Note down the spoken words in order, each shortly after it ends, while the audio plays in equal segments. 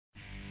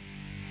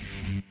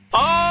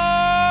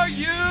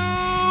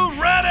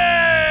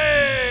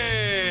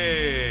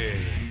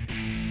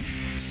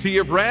Sea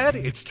of Red,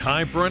 it's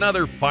time for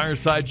another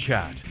Fireside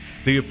Chat,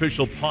 the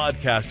official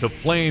podcast of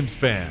Flames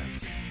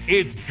fans.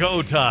 It's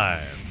go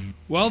time.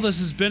 Well, this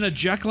has been a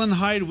Jekyll and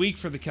Hyde week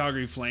for the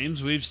Calgary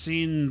Flames. We've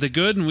seen the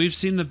good and we've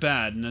seen the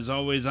bad. And as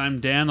always, I'm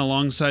Dan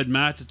alongside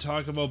Matt to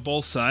talk about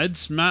both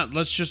sides. Matt,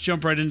 let's just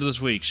jump right into this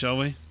week, shall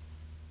we?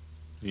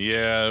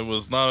 Yeah, it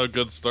was not a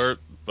good start,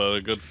 but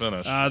a good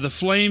finish. The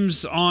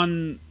Flames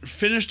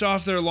finished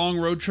off their long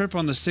road trip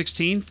on the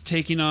 16th,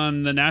 taking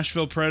on the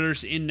Nashville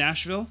Predators in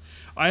Nashville.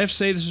 I have to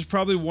say this is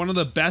probably one of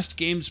the best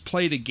games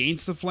played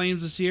against the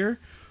Flames this year.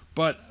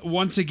 But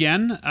once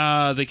again,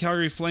 the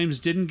Calgary Flames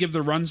didn't give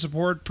the run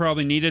support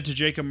probably needed to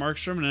Jacob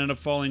Markstrom and ended up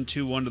falling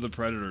 2-1 to the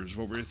Predators.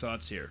 What were your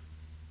thoughts here?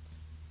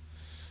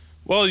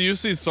 Well,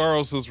 UC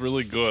Saros is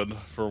really good,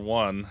 for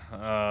one.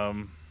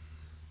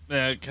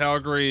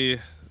 Calgary,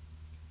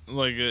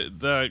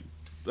 that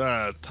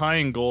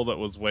tying goal that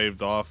was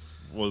waved off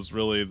was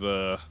really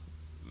the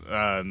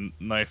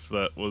knife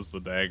that was the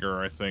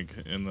dagger, I think,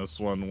 in this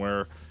one,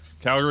 where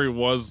Calgary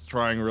was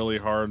trying really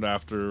hard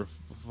after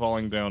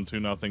falling down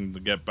 2-0 to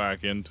get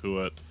back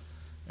into it.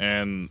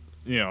 And,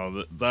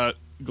 that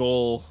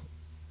goal,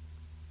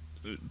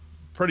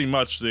 pretty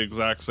much the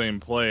exact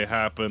same play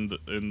happened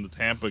in the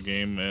Tampa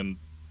game and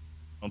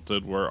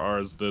counted where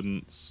ours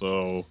didn't.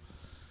 So,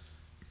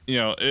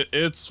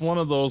 it's one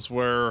of those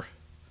where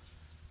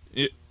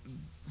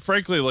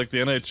frankly, the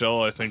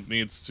NHL, I think,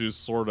 needs to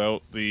sort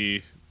out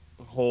the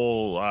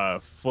whole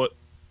foot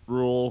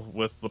rule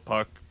with the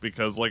puck,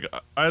 because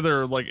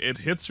either it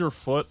hits your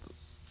foot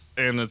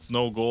and it's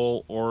no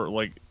goal,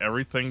 or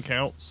everything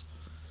counts,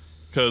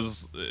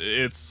 because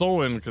it's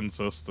so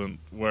inconsistent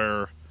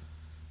where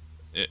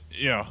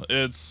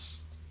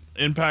it's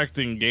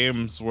impacting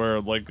games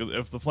where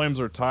if the Flames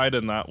are tied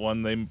in that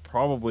one, they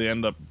probably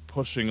end up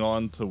pushing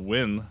on to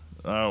win,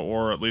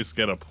 or at least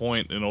get a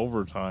point in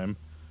overtime,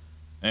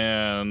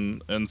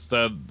 and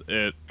instead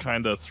it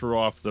kind of threw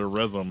off their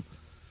rhythm.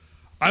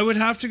 I would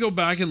have to go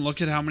back and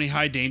look at how many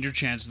high danger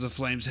chances the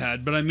Flames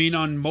had, but I mean,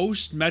 on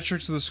most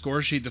metrics of the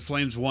score sheet, the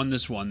Flames won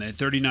this one. They had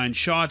 39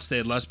 shots, they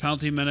had less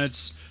penalty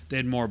minutes, they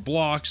had more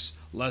blocks,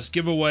 less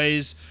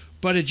giveaways,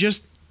 but it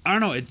just, I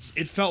don't know,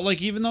 it felt like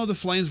even though the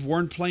Flames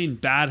weren't playing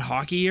bad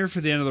hockey here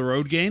for the end of the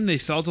road game, they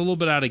felt a little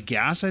bit out of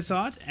gas, I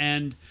thought,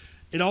 and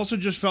it also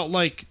just felt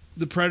like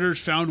the Predators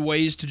found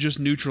ways to just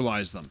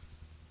neutralize them.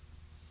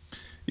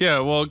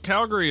 Yeah, well,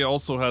 Calgary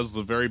also has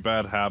the very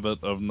bad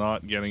habit of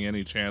not getting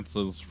any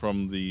chances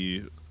from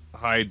the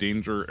high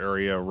danger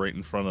area right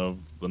in front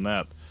of the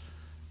net.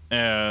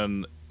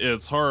 And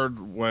it's hard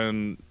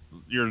when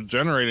you're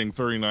generating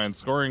 39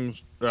 scoring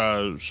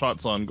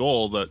shots on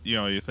goal that,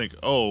 you think,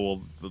 oh,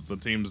 well, the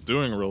team's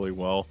doing really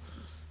well.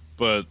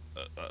 But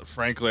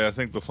frankly, I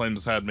think the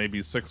Flames had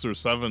maybe 6 or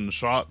 7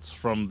 shots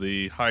from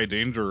the high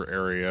danger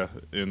area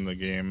in the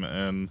game,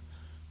 and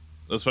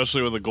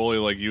especially with a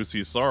goalie like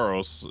UC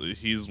Saros,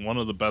 he's one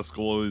of the best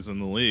goalies in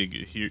the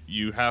league.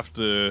 You have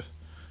to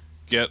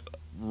get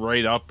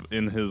right up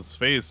in his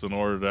face in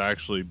order to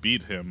actually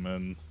beat him,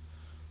 and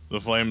the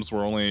Flames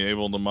were only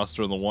able to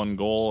muster the one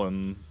goal,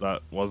 and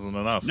that wasn't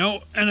enough.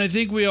 No, and I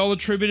think we all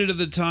attributed at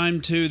the time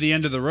to the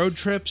end of the road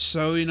trip.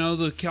 So,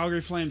 the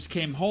Calgary Flames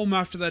came home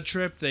after that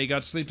trip. They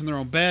got to sleep in their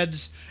own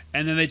beds,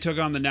 and then they took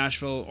on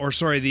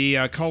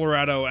the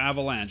Colorado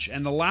Avalanche.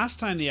 And the last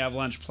time the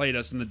Avalanche played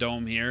us in the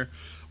Dome here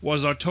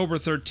was October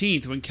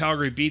 13th when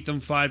Calgary beat them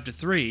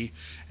 5-3,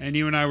 and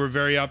you and I were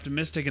very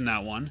optimistic in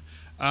that one.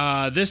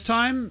 This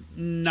time,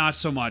 not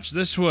so much.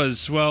 This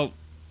was, well,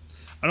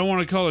 I don't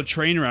want to call it a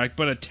train wreck,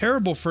 but a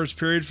terrible first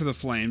period for the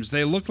Flames.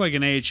 They looked like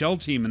an AHL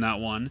team in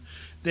that one.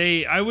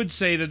 I would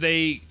say that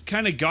they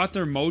kind of got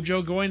their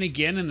mojo going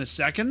again in the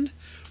second,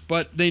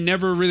 but they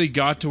never really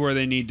got to where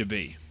they need to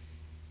be.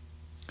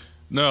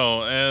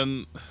 No,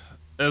 and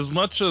as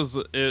much as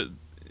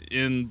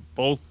in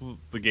both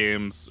the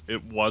games,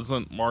 it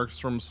wasn't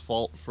Markstrom's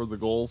fault for the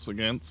goals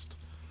against.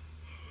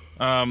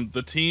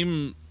 The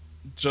team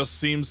just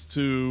seems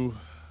to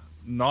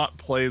not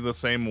play the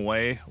same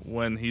way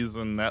when he's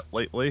in net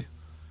lately,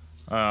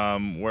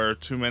 where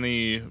too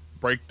many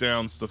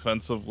breakdowns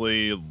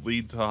defensively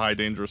lead to high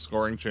danger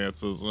scoring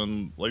chances.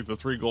 And the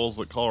 3 goals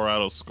that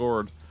Colorado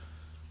scored,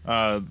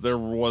 there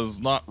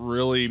was not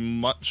really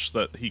much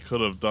that he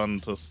could have done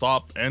to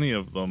stop any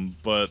of them,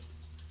 but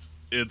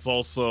it's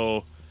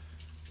also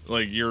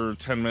you're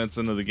 10 minutes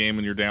into the game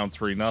and you're down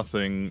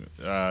 3-0.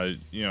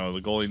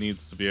 The goalie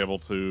needs to be able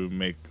to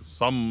make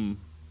some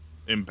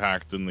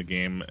impact in the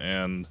game,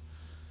 and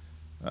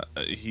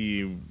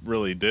he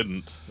really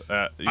didn't.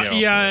 But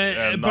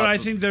I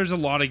think there's a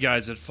lot of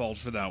guys at fault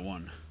for that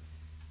one.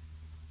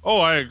 Oh,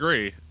 I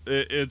agree.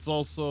 It's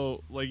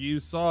also you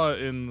saw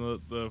in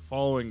the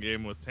following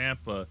game with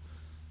Tampa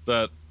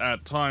that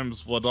at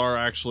times Vladar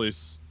actually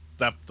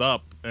stepped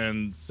up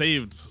and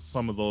saved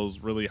some of those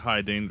really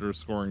high danger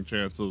scoring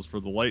chances for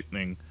the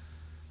Lightning.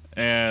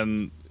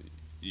 And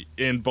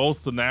in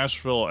both the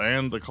Nashville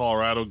and the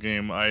Colorado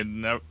game, I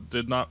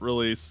did not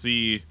really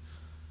see,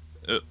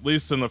 at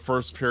least in the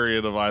first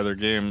period of either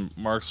game,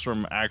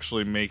 Markstrom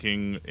actually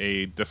making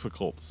a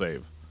difficult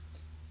save.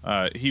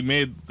 He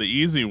made the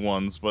easy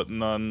ones, but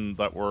none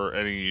that were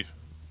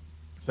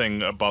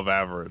anything above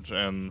average.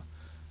 And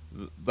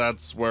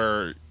that's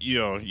where,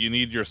 you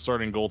need your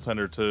starting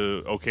goaltender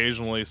to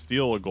occasionally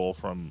steal a goal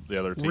from the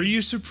other team. Were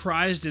you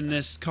surprised in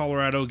this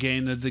Colorado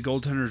game that the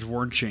goaltenders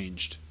weren't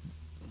changed?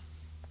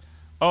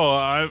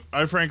 Oh,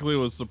 I frankly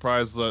was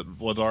surprised that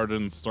Vladar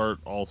didn't start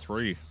all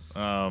three.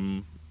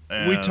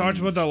 We talked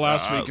about that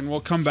last week, and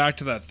we'll come back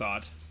to that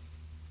thought.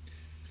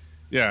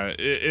 Yeah,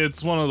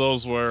 it's one of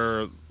those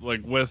where,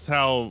 like, with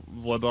how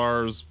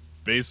Vladar's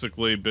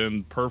basically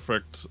been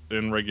perfect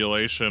in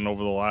regulation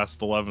over the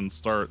last 11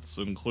 starts,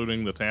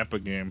 including the Tampa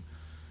game,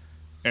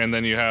 and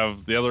then you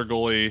have the other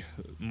goalie,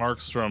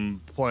 Markstrom,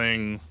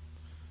 playing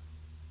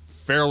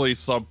fairly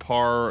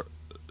subpar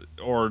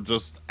or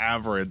just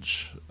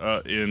average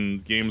in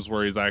games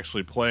where he's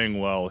actually playing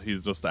well.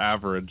 He's just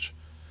average.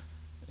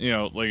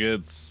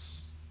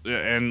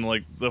 And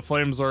like the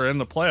Flames are in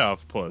the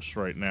playoff push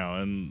right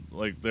now, and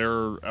like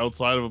they're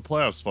outside of a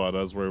playoff spot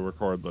as we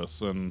record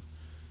this, and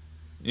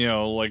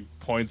like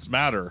points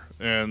matter,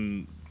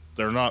 and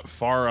they're not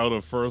far out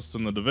of first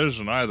in the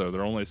division either.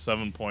 They're only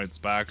 7 points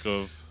back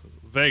of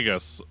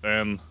Vegas,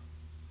 and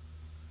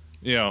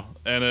and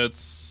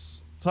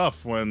it's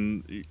tough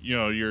when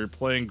you're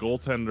playing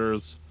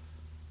goaltenders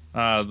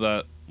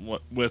that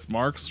with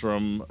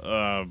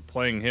Markstrom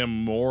playing him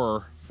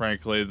more,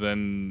 frankly,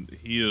 than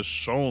he has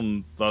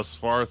shown thus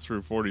far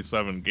through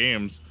 47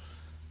 games.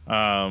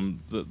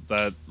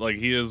 That like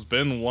he has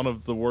been one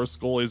of the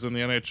worst goalies in the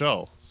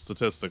NHL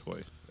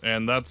statistically,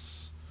 and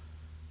that's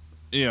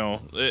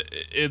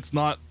it's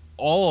not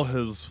all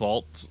his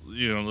fault.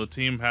 The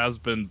team has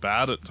been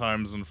bad at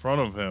times in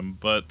front of him,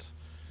 but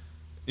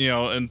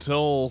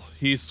until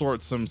he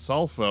sorts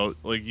himself out,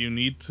 like, you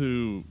need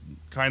to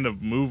kind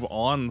of move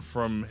on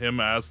from him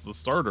as the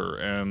starter,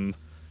 and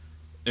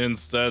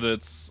instead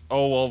it's,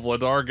 oh, well,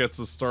 Vladar gets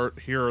a start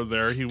here or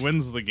there, he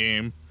wins the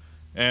game,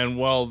 and,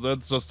 well,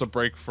 that's just a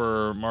break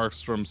for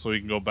Markstrom so he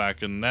can go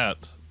back in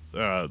net,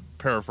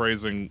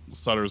 paraphrasing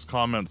Sutter's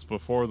comments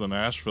before the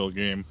Nashville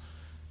game.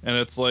 And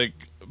it's like,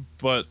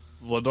 but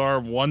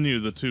Vladar won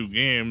you the 2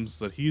 games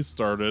that he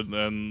started,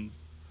 and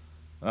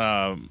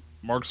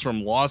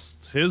Markstrom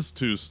lost his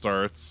 2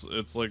 starts.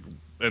 It's like,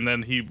 and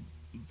then he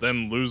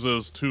then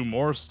loses 2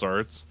 more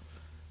starts,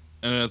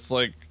 and it's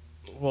like,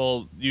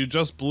 well, you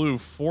just blew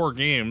 4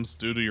 games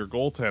due to your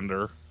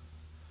goaltender,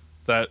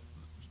 that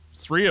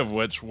 3 of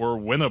which were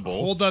winnable.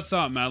 Hold that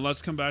thought, Matt.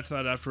 Let's come back to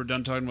that after we're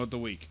done talking about the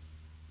week.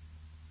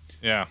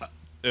 Yeah.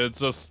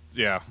 It's just,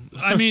 yeah.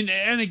 I mean,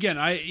 and again,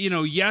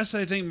 yes,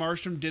 I think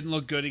Markstrom didn't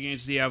look good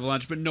against the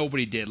Avalanche, but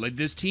nobody did. Like,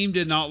 this team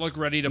did not look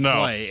ready to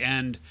play,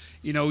 and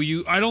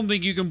I don't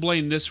think you can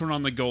blame this one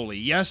on the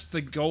goalie. Yes,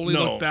 the goalie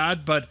looked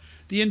bad, but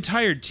the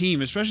entire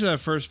team, especially that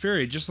first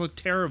period, just looked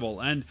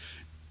terrible. And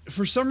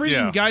for some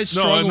reason, guys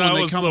struggle when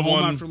they come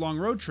home after a long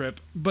road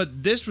trip.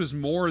 But this was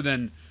more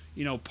than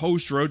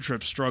post road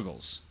trip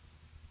struggles.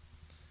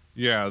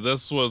 Yeah,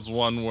 this was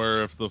one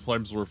where if the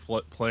Flames were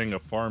playing a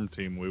farm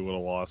team, we would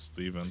have lost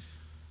even.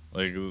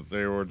 Like,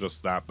 they were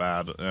just that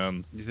bad.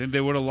 And you think they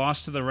would have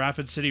lost to the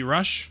Rapid City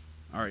Rush,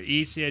 our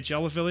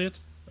ECHL affiliate?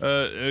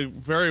 It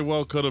very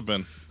well could have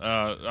been.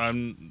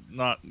 I'm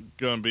not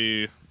going to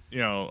be,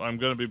 I'm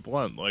going to be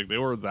blunt. Like, they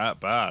were that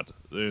bad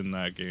in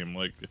that game.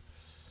 Like,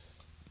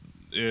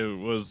 it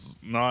was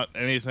not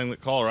anything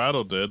that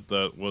Colorado did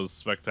that was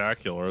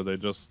spectacular. They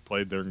just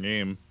played their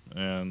game.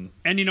 And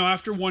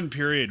after one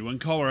period, when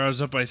Colorado's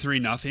up by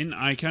 3-0,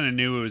 I kind of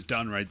knew it was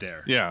done right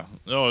there. Yeah.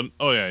 Oh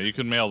yeah, you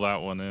can mail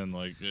that one in.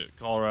 Like,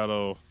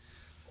 Colorado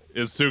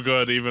is too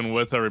good even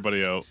with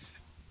everybody out.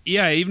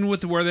 Yeah, even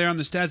with where they are on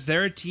the stats,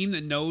 they're a team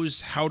that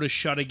knows how to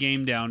shut a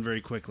game down very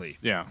quickly.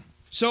 Yeah.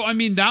 So, I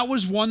mean, that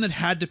was one that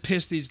had to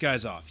piss these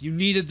guys off. You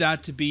needed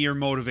that to be your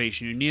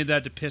motivation. You needed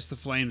that to piss the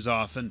Flames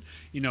off and,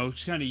 kind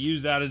of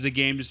use that as a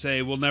game to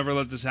say, we'll never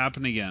let this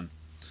happen again.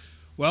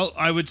 Well,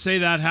 I would say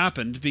that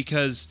happened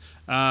because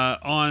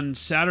on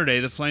Saturday,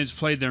 the Flames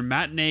played their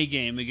matinee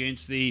game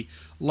against the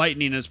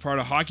Lightning as part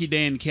of Hockey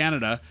Day in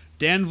Canada.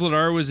 Dan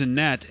Vladar was in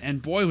net,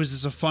 and boy, was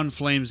this a fun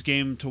Flames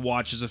game to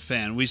watch as a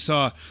fan. We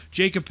saw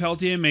Jacob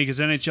Peltier make his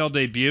NHL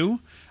debut.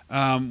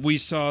 We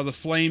saw the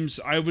Flames,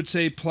 I would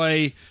say,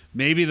 play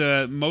maybe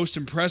the most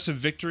impressive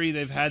victory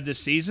they've had this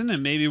season,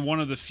 and maybe one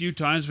of the few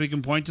times we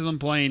can point to them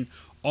playing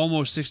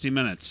almost 60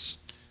 minutes.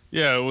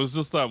 Yeah, it was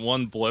just that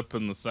one blip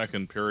in the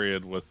second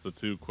period with the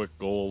 2 quick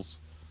goals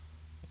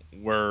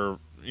where,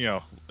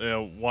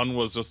 one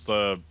was just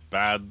a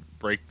bad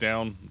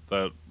breakdown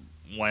that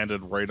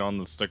landed right on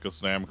the stick of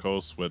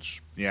Stamkos,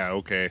 which, yeah,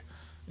 okay.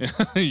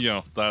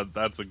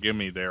 That's a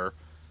gimme there.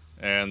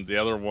 And the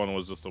other one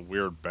was just a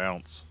weird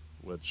bounce,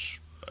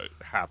 which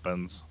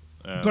happens.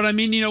 But, I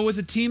mean, with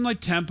a team like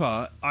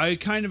Tampa, I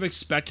kind of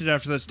expected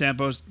after that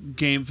Stamkos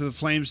game for the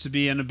Flames to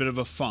be in a bit of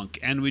a funk.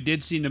 And we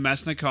did see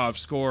Nemesnikov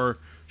score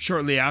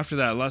shortly after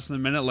that, less than a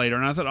minute later,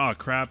 and I thought, oh,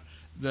 crap,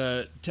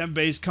 the Tampa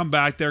Bay's come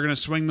back, they're going to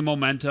swing the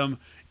momentum.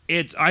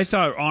 I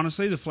thought,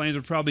 honestly, the Flames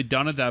were probably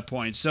done at that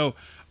point. So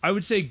I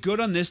would say good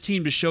on this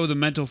team to show the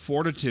mental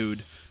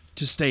fortitude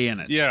to stay in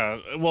it. Yeah,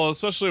 well,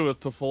 especially with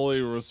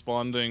Toffoli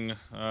responding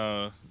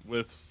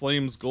with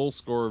Flames goal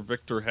scorer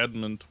Victor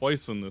Hedman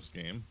twice in this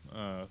game.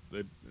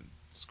 They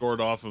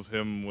scored off of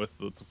him with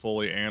the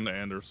Toffoli and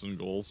Anderson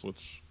goals,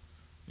 which,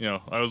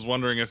 I was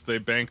wondering if they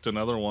banked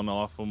another one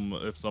off him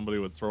if somebody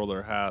would throw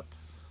their hat.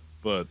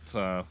 But,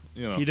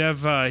 He'd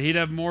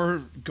have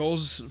more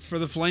goals for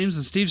the Flames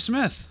than Steve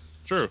Smith.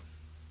 True.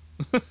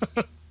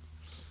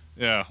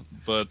 Yeah,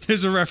 but...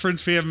 There's a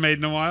reference we haven't made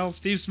in a while.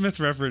 Steve Smith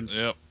reference.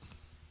 Yep.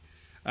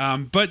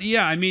 But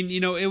yeah, I mean,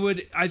 it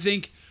would, I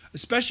think,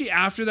 especially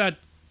after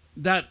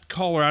that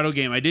Colorado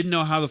game, I didn't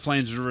know how the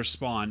Flames would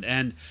respond.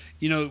 And,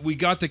 we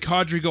got the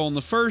Gaudreau goal in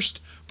the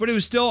first, but it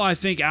was still, I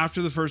think,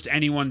 after the first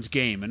anyone's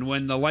game. And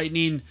when the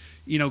Lightning,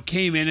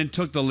 came in and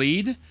took the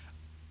lead,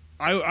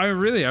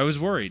 I was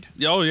worried.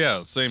 Oh,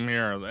 yeah, same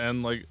here.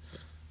 And,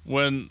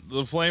 when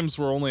the Flames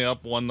were only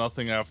up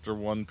 1-0 after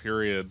one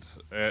period,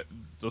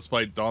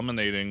 despite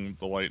dominating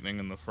the Lightning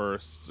in the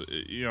first,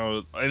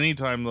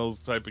 anytime those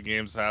type of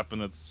games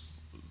happen,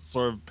 it's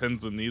sort of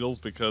pins and needles,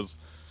 because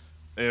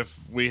if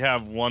we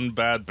have one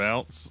bad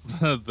bounce,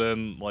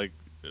 then,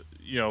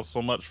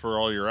 so much for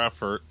all your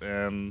effort,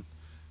 and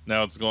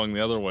now it's going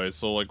the other way.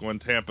 So, when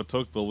Tampa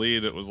took the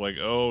lead, it was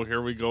oh,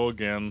 here we go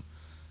again.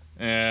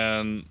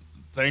 And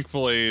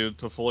thankfully,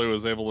 Toffoli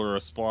was able to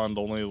respond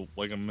only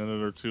a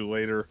minute or two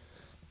later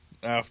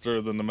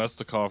after the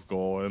Nemestikov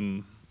goal,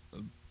 and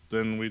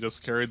then we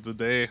just carried the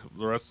day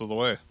the rest of the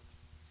way.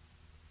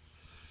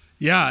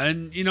 Yeah,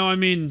 and, I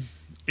mean,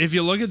 if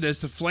you look at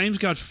this, the Flames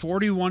got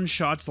 41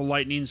 shots, the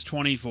Lightning's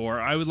 24.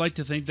 I would like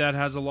to think that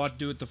has a lot to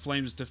do with the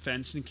Flames'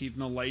 defense and keeping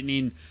the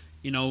Lightning,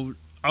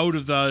 out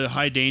of the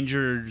high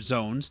danger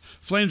zones.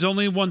 Flames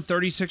only won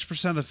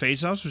 36% of the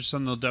faceoffs, which is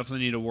something they'll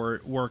definitely need to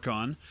work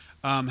on.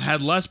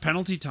 Had less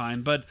penalty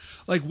time, but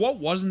what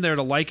wasn't there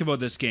to like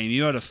about this game?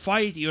 You had a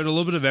fight, you had a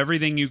little bit of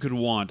everything you could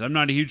want. I'm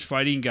not a huge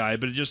fighting guy,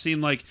 but it just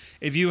seemed like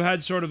if you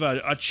had sort of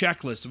a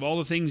checklist of all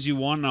the things you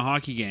want in a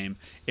hockey game,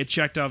 it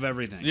checked off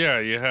everything. Yeah,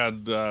 you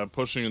had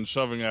pushing and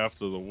shoving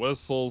after the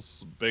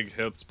whistles, big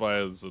hits by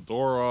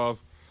Zadorov,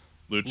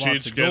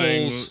 Lucic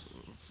getting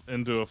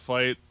into a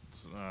fight,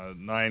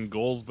 9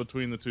 goals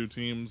between the two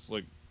teams,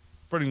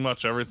 pretty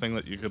much everything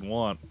that you could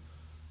want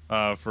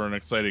for an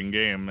exciting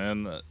game.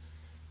 And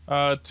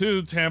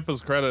to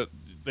Tampa's credit,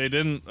 they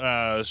didn't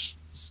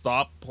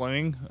stop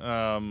playing.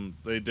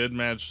 They did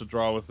manage to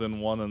draw within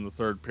one in the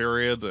third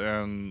period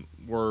and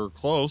were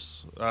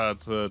close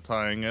to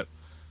tying it.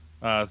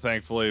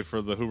 Thankfully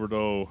for the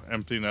Huberdeau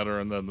empty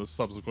netter and then the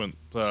subsequent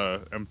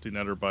empty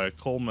netter by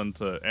Coleman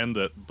to end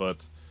it.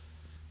 But,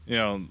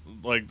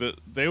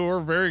 they were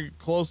very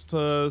close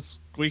to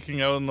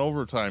squeaking out an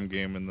overtime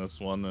game in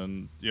this one.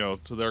 And,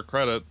 to their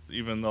credit,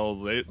 even though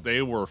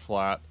they were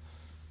flat,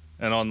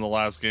 and on the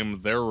last game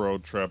of their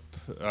road trip,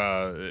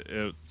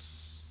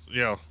 it's,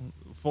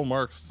 full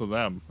marks to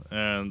them.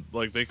 And,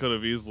 they could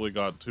have easily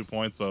got 2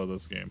 points out of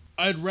this game.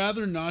 I'd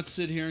rather not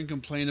sit here and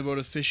complain about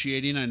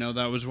officiating. I know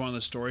that was one of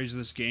the stories of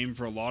this game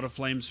for a lot of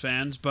Flames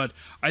fans, but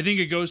I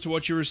think it goes to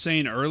what you were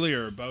saying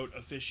earlier about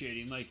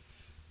officiating.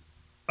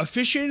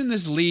 Officiating in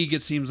this league,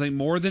 it seems like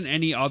more than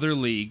any other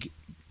league,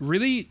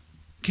 really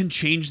can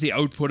change the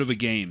output of a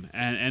game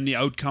and the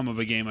outcome of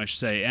a game, I should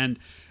say. And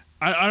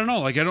I don't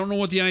know. I don't know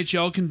what the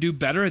NHL can do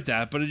better at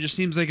that, but it just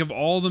seems like of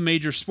all the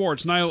major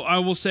sports, and I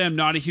will say I'm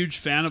not a huge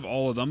fan of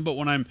all of them, but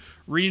when I'm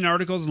reading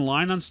articles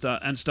online on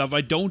stuff,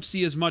 I don't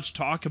see as much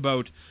talk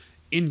about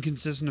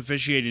inconsistent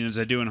officiating as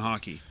I do in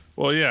hockey.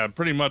 Well, yeah,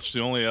 pretty much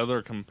the only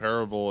other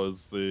comparable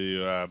is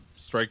the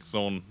strike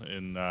zone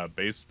in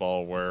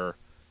baseball, where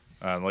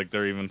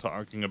they're even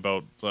talking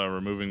about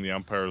removing the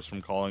umpires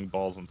from calling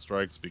balls and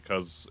strikes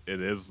because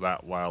it is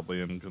that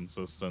wildly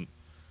inconsistent.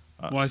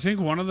 Well, I think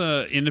one of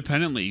the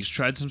independent leagues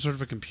tried some sort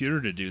of a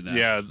computer to do that.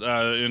 Yeah,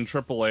 in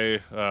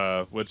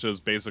AAA, which is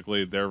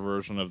basically their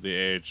version of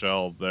the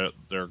AHL,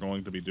 they're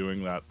going to be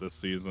doing that this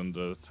season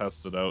to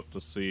test it out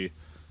to see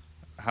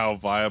how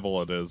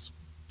viable it is.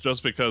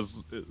 Just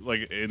because,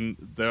 in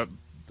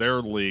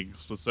their league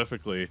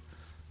specifically,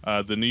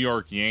 the New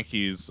York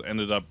Yankees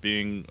ended up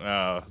being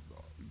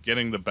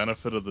getting the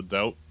benefit of the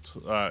doubt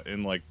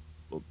in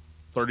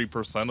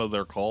 30% of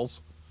their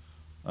calls.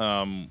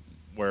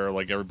 Where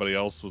everybody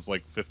else was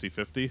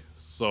 50-50.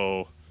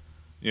 So,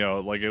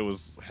 it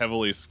was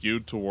heavily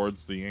skewed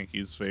towards the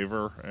Yankees'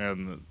 favor,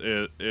 and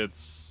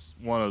it's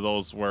one of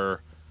those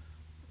where,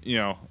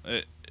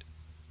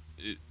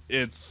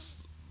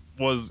 it's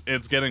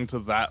getting to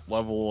that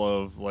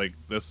level of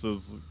this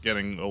is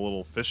getting a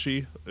little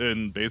fishy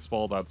in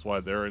baseball. That's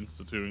why they're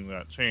instituting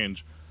that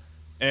change.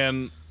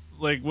 And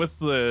with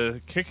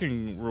the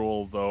kicking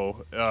rule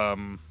though,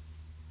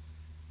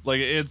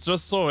 it's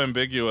just so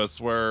ambiguous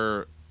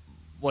where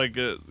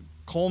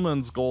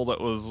Coleman's goal that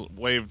was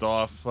waved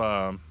off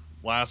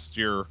last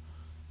year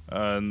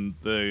in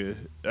the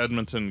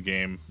Edmonton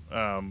game,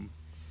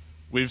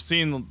 we've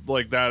seen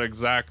that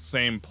exact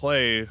same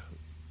play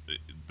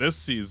this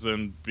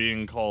season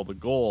being called a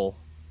goal,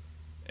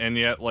 and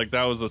yet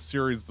that was a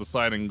series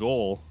deciding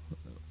goal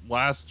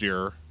last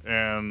year,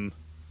 and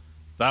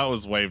that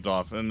was waved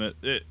off, and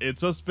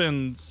it's just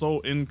been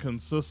so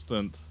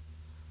inconsistent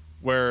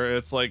where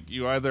it's like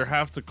you either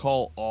have to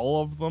call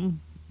all of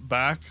them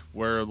back,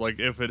 where like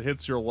if it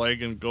hits your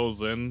leg and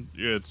goes in,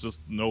 it's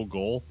just no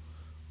goal,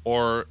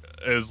 or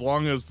as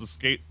long as the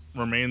skate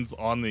remains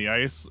on the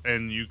ice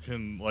and you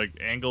can like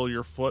angle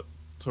your foot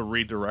to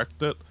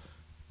redirect it,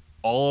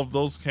 all of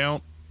those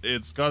count.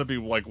 It's got to be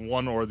like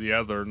one or the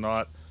other,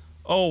 not,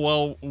 oh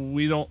well,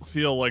 we don't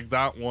feel like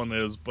that one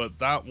is, but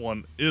that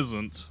one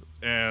isn't.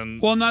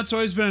 And that's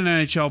always been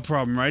an NHL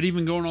problem, right?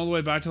 Even going all the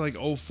way back to like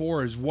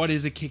 '04 is what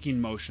is a kicking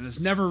motion?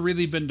 It's never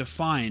really been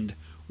defined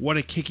what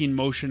a kicking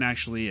motion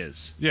actually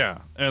is. Yeah,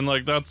 and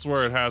like that's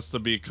where it has to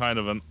be kind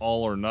of an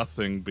all or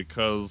nothing,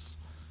 because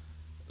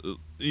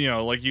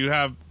like you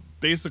have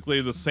basically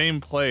the same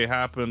play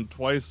happen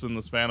twice in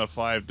the span of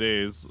 5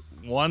 days,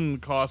 one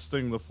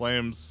costing the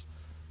Flames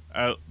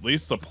at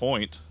least a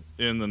point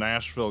in the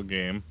Nashville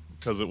game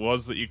because it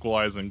was the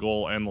equalizing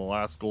goal and the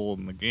last goal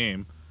in the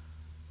game.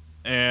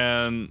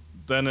 And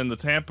then in the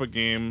Tampa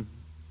game,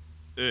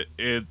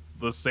 it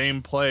the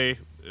same play,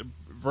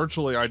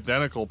 virtually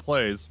identical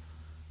plays,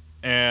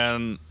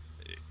 and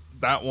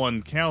that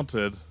one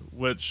counted,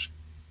 which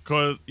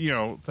could,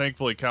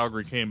 thankfully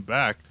Calgary came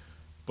back.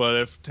 But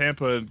if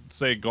Tampa had,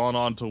 say, gone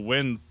on to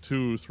win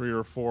 2, 3,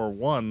 or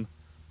 4-1,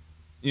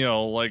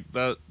 like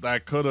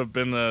that could have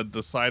been a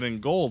deciding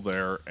goal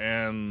there.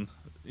 And,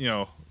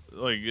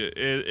 like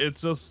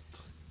it's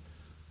just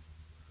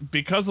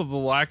because of the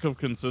lack of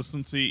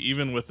consistency,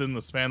 even within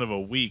the span of a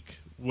week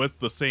with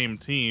the same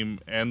team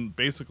and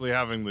basically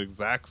having the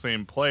exact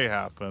same play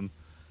happen,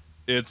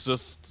 it's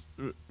just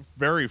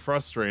very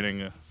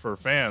frustrating for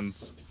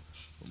fans,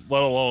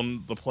 let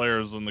alone the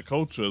players and the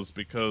coaches,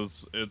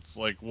 because it's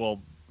like,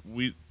 well,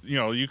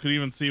 you could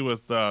even see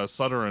with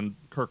Sutter and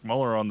Kirk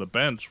Muller on the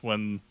bench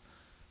when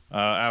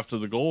after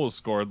the goal was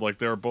scored, like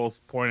they were both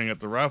pointing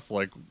at the ref,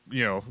 like,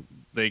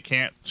 they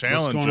can't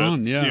challenge What's going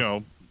on? Yeah.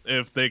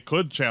 If they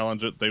could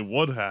challenge it, they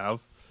would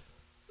have,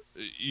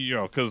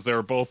 because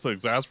they're both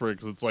exasperated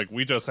because it's like,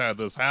 we just had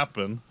this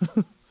happen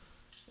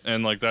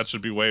and like that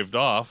should be waved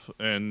off,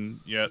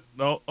 and yet,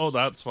 no, oh,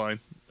 that's fine.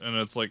 And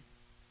it's like,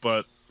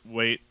 but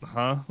wait,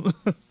 huh?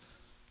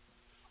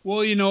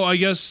 Well, I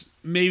guess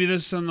maybe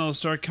this is something that'll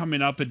start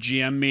coming up at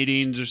GM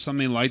meetings or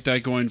something like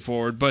that going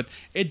forward. But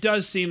it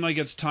does seem like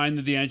it's time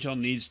that the NHL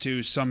needs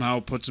to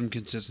somehow put some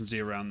consistency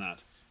around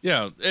that.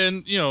 Yeah,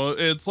 and,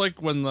 it's like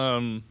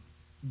when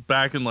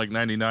back in like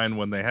 99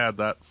 when they had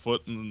that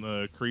foot in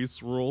the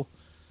crease rule,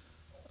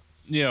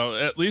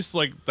 at least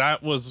like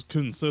that was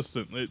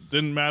consistent. It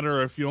didn't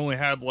matter if you only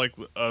had like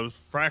a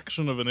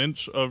fraction of an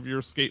inch of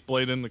your skate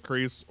blade in the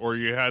crease or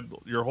you had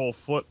your whole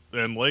foot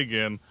and leg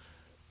in.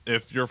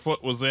 If your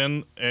foot was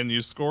in and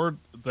you scored,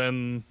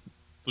 then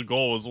the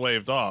goal was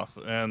waved off.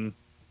 And,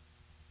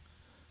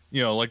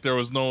 like there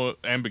was no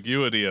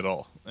ambiguity at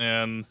all.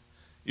 And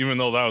even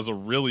though that was a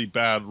really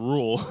bad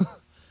rule,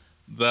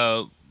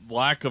 the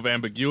lack of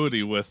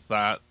ambiguity with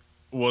that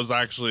was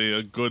actually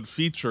a good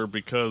feature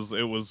because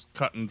it was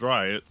cut and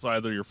dry. It's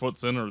either your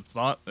foot's in or it's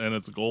not, and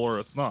it's a goal or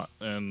it's not.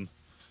 And,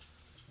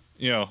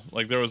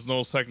 like there was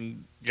no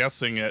second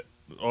guessing it.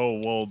 Oh,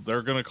 well,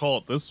 they're going to call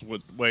it this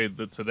way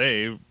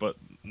today, but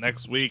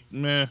next week,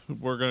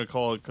 we're going to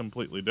call it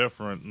completely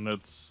different, and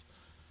it's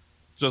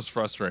just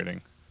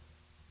frustrating.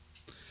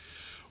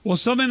 Well,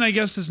 something I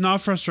guess is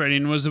not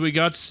frustrating was that we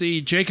got to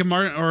see Jacob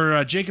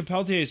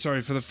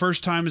Pelletier, for the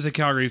first time as a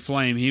Calgary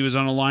Flame. He was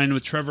on a line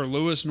with Trevor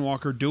Lewis and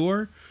Walker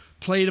Duehr,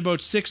 played about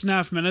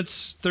 6.5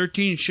 minutes,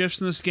 13 shifts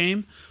in this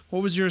game.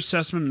 What was your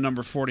assessment of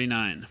number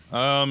 49?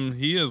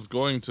 He is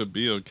going to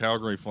be a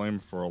Calgary Flame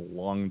for a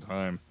long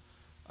time.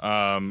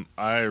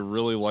 I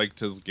really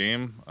liked his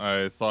game.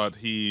 I thought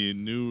he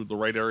knew the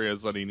right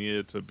areas that he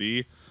needed to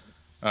be.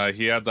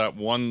 He had that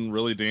one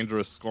really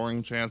dangerous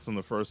scoring chance in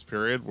the first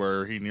period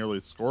where he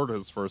nearly scored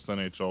his first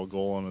NHL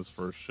goal on his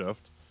first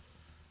shift.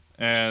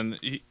 And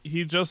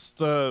he just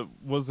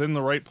was in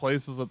the right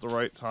places at the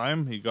right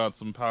time. He got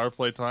some power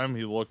play time.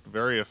 He looked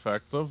very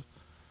effective.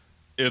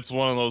 It's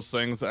one of those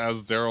things,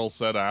 as Darryl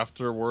said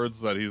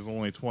afterwards, that he's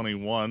only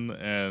 21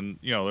 and,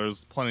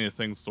 there's plenty of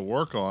things to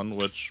work on,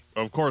 which,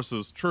 of course,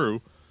 is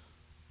true.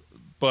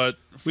 But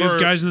we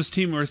have guys in this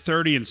team who are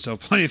 30 and still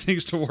plenty of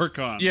things to work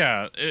on.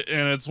 Yeah,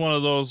 and it's one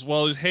of those,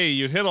 well, hey,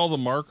 you hit all the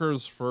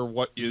markers for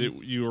what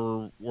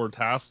you were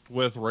tasked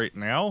with right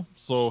now.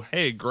 So,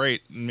 hey,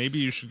 great. Maybe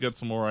you should get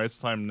some more ice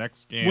time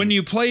next game. When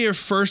you play your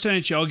first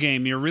NHL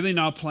game, you're really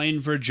not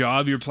playing for a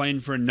job. You're playing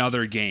for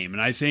another game.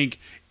 And I think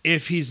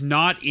if he's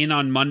not in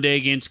on Monday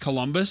against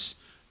Columbus,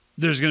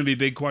 there's going to be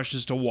big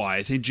questions as to why.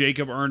 I think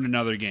Jacob earned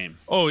another game.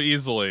 Oh,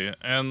 easily.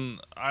 And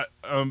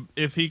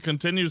if he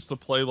continues to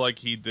play like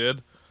he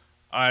did,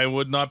 I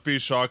would not be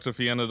shocked if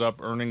he ended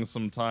up earning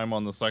some time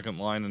on the second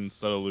line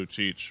instead of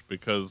Lucic,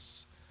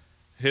 because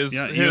you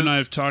and I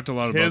have talked a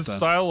lot about that. His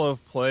style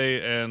of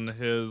play and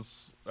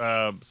his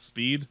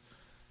speed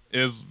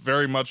is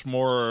very much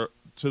more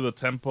to the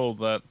tempo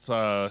that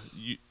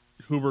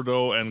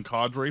Huberdeau and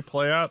Gaudreau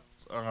play at,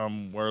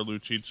 where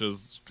Lucic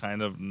is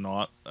kind of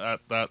not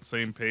at that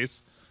same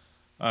pace.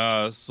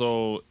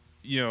 So,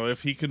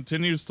 if he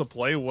continues to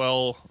play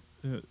well,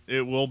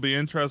 it will be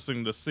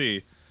interesting to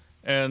see.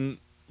 And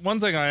one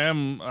thing I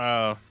am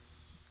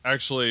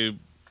actually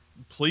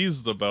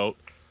pleased about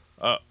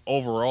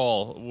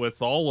overall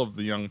with all of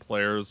the young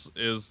players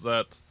is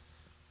that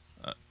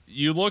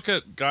you look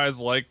at guys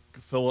like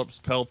Phillips,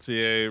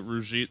 Peltier,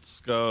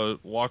 Ruzicka,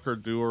 Walker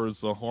Duer,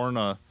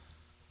 Zahorna,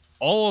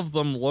 all of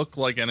them look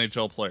like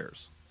NHL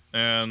players.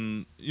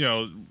 And,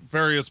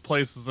 various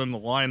places in the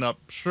lineup,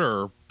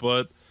 sure,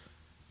 but,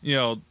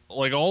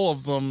 like all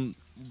of them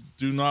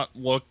do not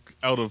look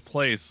out of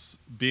place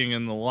being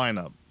in the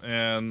lineup.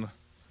 And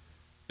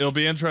it'll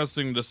be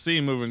interesting to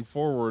see moving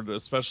forward,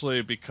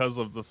 especially because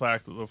of the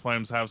fact that the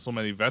Flames have so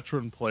many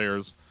veteran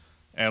players,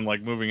 and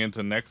like moving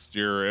into next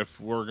year, if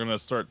we're going to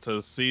start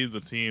to see the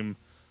team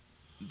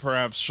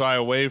perhaps shy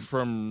away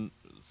from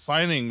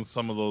signing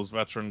some of those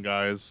veteran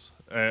guys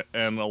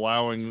and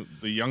allowing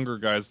the younger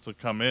guys to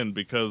come in,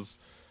 because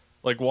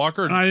like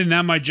Walker... And I think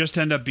that might just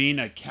end up being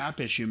a cap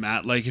issue,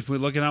 Matt. Like if we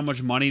look at how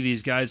much money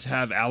these guys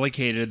have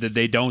allocated that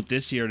they don't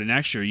this year to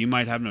next year, you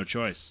might have no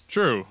choice.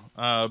 True.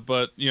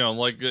 But,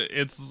 like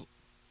it's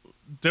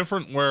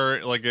different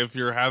where like if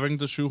you're having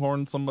to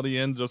shoehorn somebody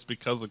in just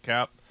because of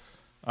cap,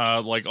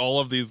 like all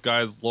of these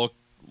guys look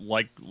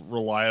like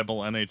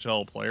reliable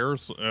NHL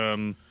players.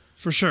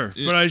 For sure.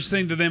 But I just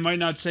think that they might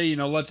not say,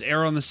 let's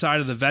err on the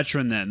side of the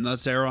veteran then.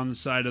 Let's err on the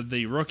side of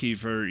the rookie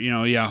for,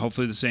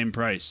 hopefully the same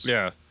price.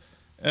 Yeah.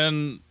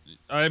 And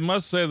I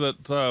must say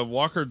that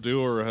Walker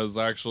Duer has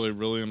actually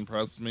really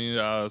impressed me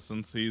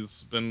since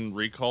he's been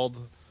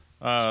recalled,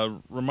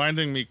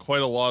 reminding me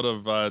quite a lot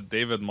of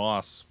David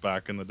Moss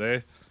back in the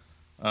day.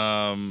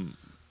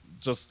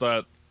 Just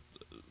that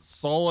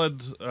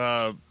solid,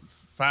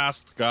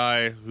 fast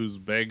guy who's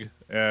big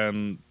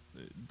and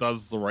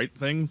does the right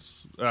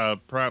things.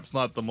 Perhaps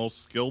not the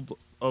most skilled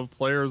of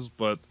players,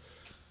 but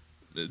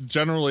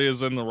generally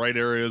is in the right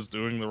areas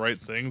doing the right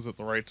things at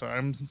the right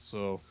times.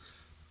 So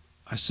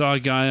I saw a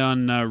guy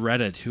on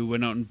Reddit who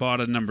went out and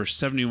bought a number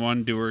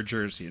 71 Duer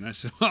jersey, and I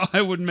said, well,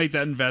 I wouldn't make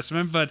that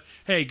investment, but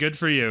hey, good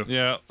for you.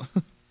 Yeah.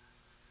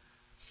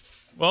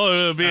 Well,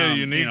 it would be a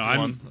unique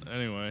one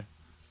anyway.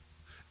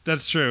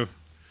 That's true.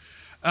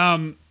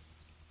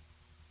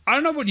 I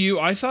don't know about you.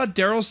 I thought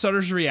Darryl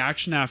Sutter's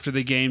reaction after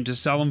the game to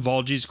Salim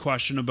Valji's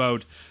question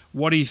about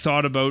what he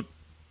thought about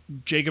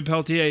Jacob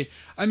Peltier.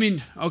 I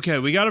mean, okay,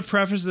 we got to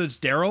preface that it's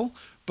Darryl,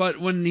 but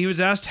when he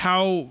was asked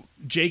how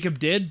Jacob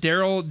did,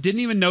 Darryl didn't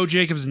even know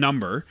Jacob's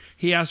number.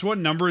 He asked what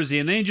number is he,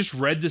 and then he just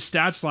read the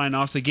stats line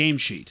off the game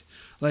sheet.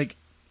 Like,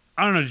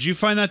 I don't know. Did you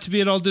find that to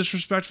be at all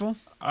disrespectful?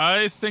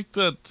 I think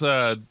that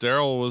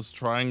Darryl was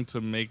trying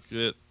to make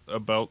it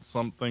about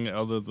something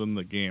other than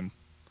the game.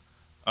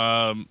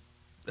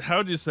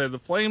 How do you say, the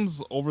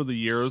Flames over the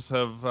years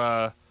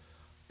have,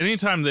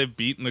 anytime they've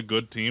beaten a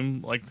good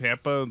team like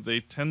Tampa,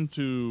 they tend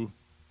to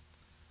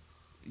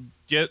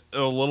get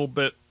a little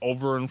bit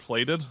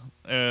overinflated,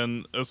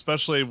 and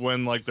especially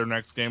when like their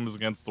next game is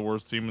against the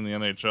worst team in the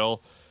NHL,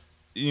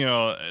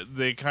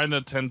 they kind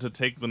of tend to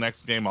take the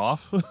next game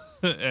off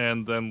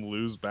and then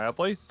lose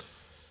badly.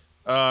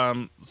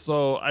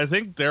 So I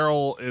think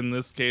Darryl in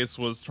this case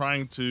was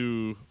trying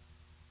to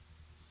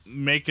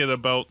make it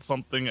about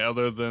something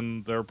other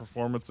than their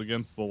performance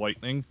against the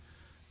Lightning,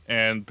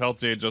 and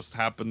Peltier just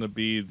happened to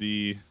be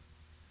the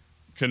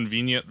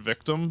convenient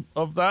victim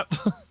of that.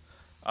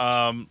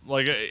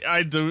 Like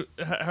I do,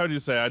 how do you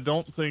say? I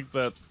don't think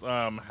that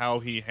how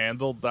he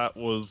handled that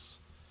was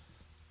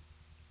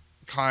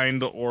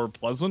kind or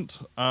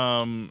pleasant,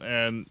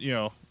 and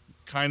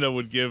kind of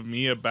would give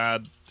me a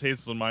bad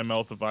taste in my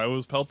mouth if I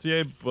was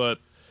Peltier, but.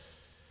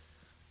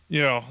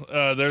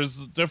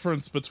 There's a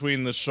difference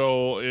between the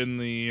show in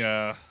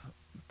the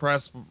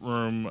press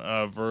room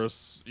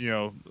versus,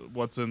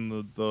 what's in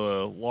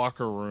the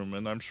locker room.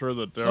 And I'm sure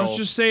that Darryl... Let's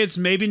just say it's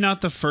maybe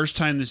not the first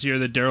time this year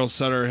that Darryl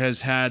Sutter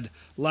has had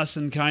less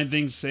than kind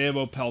things to say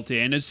about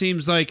Peltier. And it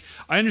seems like,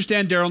 I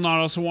understand Darryl not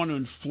also want to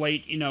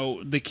inflate,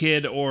 the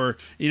kid or,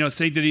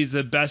 think that he's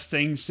the best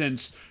thing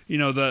since,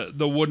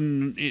 the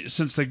wooden,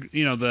 since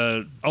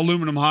the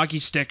aluminum hockey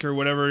stick or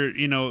whatever,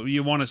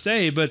 you want to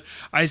say. But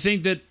I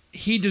think that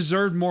he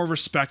deserved more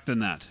respect than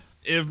that.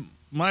 If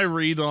my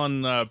read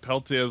on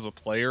Peltier as a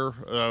player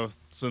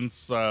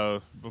since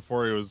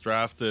before he was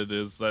drafted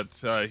is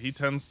that he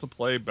tends to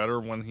play better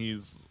when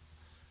he's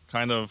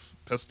kind of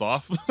pissed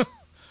off.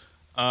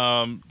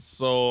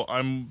 So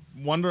I'm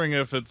wondering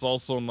if it's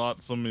also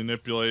not some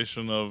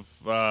manipulation of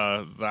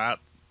that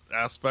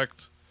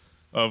aspect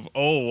of,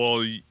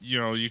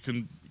 you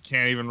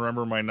can't even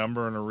remember my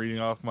number and are reading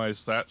off my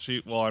stat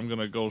sheet. Well, I'm going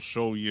to go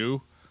show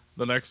you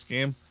the next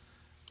game.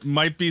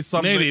 Might be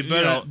something. Maybe,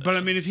 but I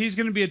mean, if he's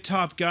going to be a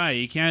top guy,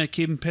 you can't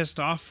keep him pissed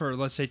off for,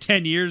 let's say,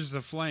 10 years as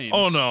a Flame.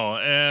 Oh, no,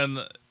 and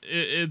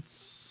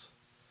it's...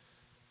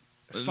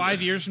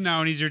 5 years from now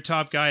and he's your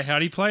top guy.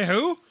 How'd he play?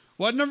 Who?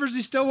 What number does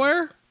he still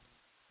wear?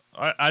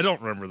 I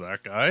don't remember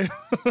that guy.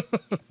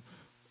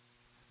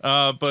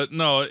 But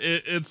no,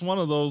 it's one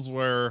of those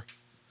where...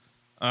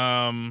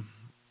 how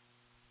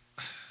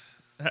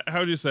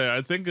how do you say?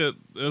 I think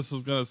this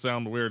is going to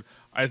sound weird.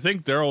 I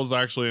think Darryl was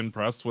actually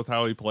impressed with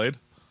how he played,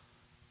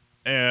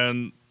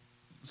 and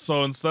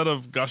so instead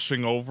of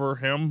gushing over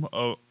him,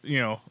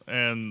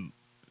 and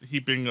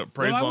heaping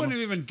praise I on wouldn't him,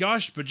 have even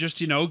gushed, but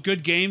just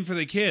good game for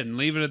the kid, and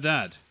leave it at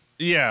that.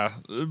 yeah.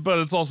 But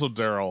it's also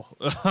Darryl,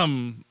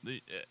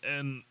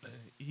 and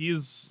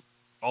he's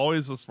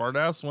always a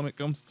smartass when it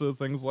comes to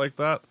things like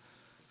that,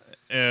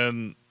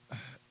 and.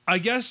 I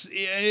guess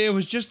it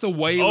was just the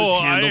way it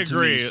was handled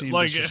to me seemed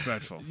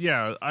disrespectful.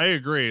 Yeah, I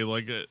agree.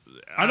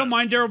 I don't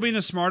mind Darryl being a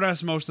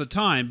smartass most of the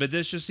time, but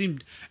this just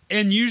seemed...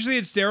 And usually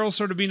it's Darryl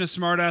sort of being a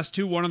smartass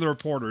to one of the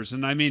reporters.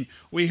 And, I mean,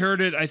 we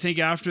heard it, I think,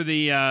 after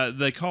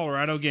the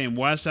Colorado game.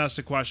 Wes asked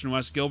a question,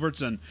 Wes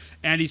Gilbertson,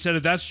 and he said,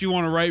 if that's what you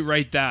want to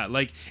write that.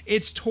 Like,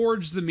 it's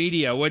towards the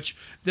media, which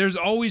there's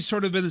always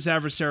sort of been this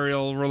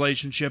adversarial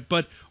relationship.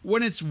 But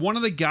when it's one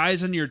of the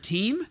guys on your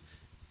team...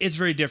 It's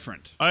very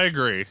different. I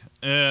agree.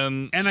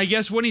 And I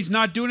guess when he's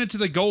not doing it to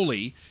the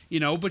goalie,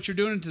 but you're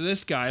doing it to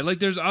this guy, like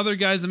there's other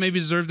guys that maybe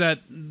deserve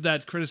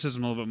that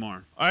criticism a little bit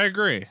more. I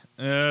agree.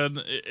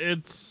 And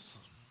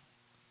it's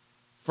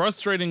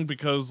frustrating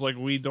because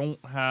we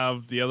don't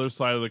have the other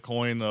side of the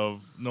coin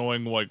of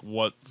knowing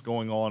what's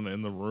going on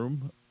in the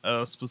room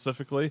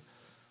specifically.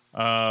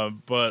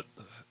 But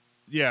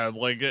yeah,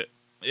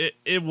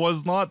 it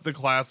was not the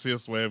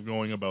classiest way of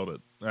going about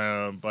it.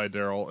 By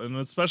Darryl, and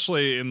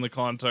especially in the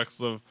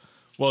context of,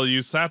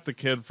 you sat the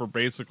kid for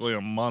basically a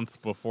month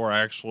before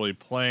actually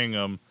playing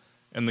him,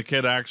 and the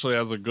kid actually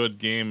has a good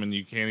game, and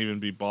you can't even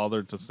be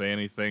bothered to say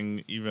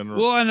anything even.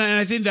 Well, and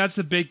I think that's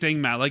the big thing,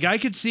 Matt. I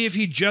could see if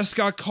he just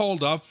got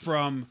called up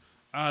from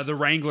the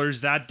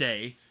Wranglers that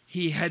day,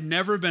 he had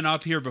never been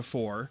up here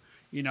before.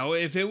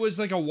 If it was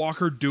like a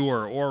Walker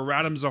Dewar or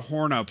Radim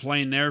Zahorna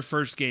playing their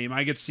first game,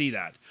 I could see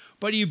that.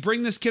 But you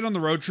bring this kid on the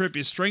road trip,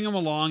 you string him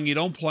along, you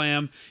don't play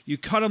him, you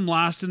cut him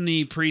last in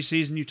the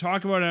preseason, you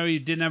talk about how he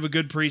didn't have a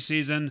good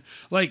preseason.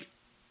 I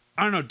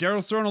don't know,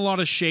 Darryl's throwing a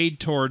lot of shade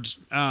towards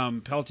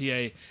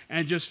Peltier, and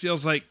it just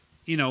feels like,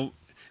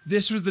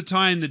 this was the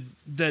time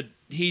that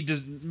he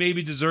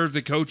maybe deserved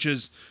the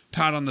coach's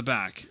pat on the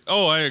back.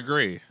 Oh, I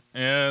agree.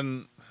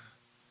 And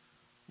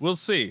we'll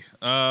see.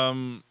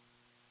 I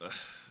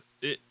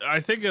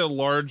think it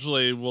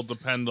largely will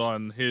depend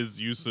on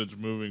his usage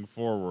moving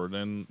forward.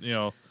 And,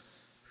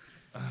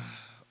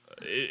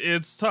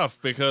 it's tough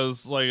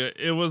because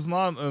it was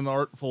not an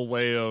artful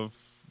way of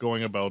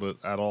going about it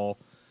at all.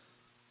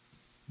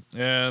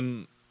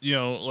 And,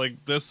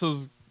 this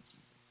is,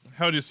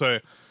 how do you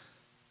say,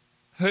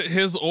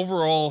 his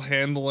overall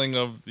handling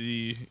of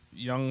the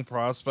young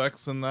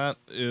prospects in that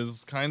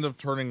is kind of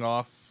turning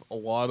off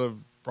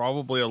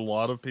probably a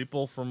lot of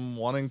people from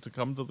wanting to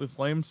come to the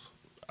Flames.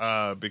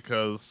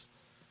 Because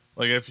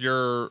if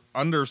you're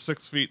under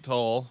 6 feet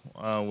tall,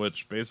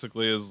 which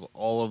basically is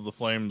all of the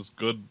Flames'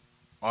 good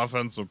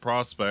offensive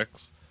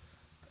prospects,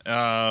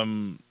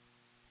 and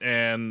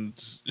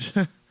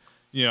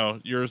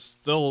you're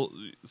still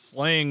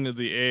slaying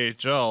the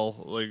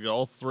AHL.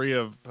 All three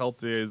of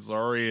Peltier,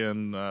 Zari,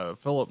 and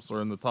Phillips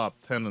are in the top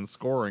 10 in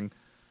scoring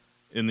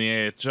in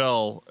the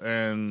AHL,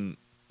 and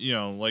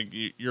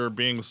you're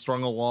being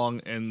strung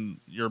along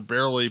and you're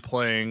barely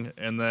playing,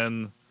 and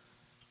then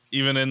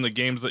even in the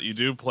games that you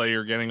do play,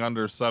 you're getting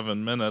under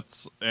 7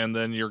 minutes, and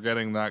then you're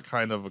getting that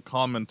kind of a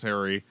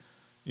commentary.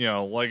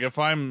 If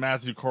I'm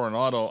Matthew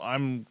Coronado,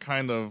 I'm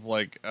kind of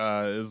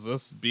is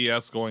this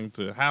BS going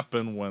to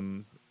happen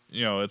when,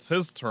 it's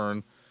his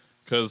turn?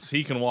 Because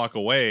he can walk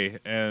away,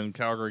 and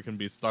Calgary can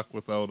be stuck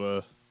without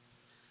with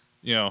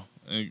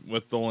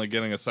only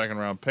getting a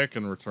second-round pick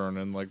in return,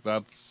 and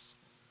that's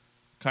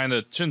kind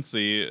of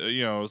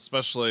chintzy,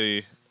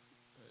 especially...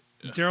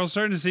 Darryl's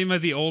starting to seem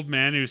like the old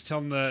man who's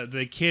telling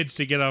the kids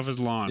to get off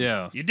his lawn.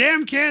 Yeah. You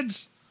damn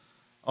kids!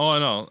 Oh, I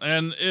know.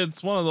 And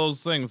it's one of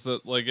those things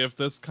that, if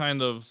this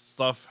kind of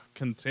stuff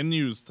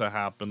continues to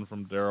happen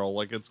from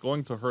Darryl, it's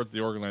going to hurt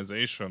the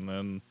organization.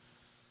 And,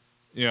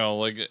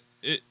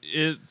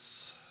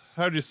 it's...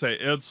 How do you say?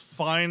 It's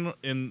fine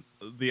in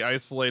the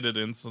isolated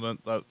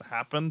incident that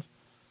happened.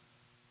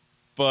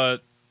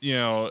 But,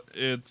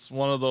 it's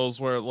one of those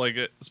where,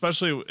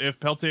 especially if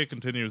Peltier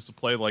continues to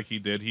play like he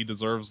did, he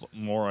deserves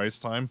more ice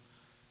time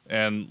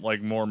and,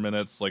 more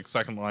minutes,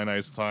 second line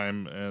ice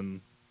time,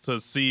 and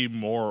to see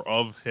more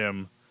of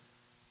him.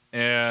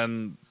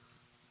 And,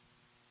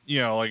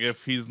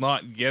 if he's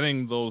not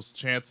getting those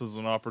chances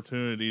and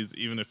opportunities,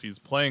 even if he's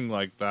playing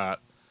like that,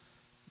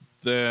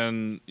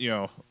 then,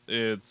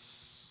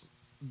 it's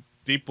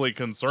deeply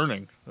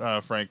concerning,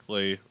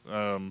 frankly,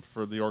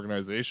 for the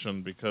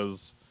organization,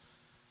 because...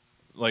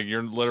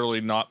 you're literally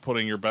not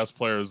putting your best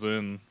players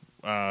in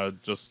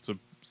just to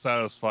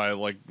satisfy,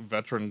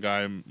 veteran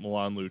guy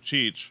Milan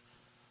Lucic,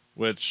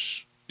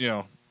 which,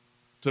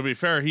 to be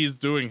fair, he's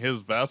doing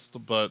his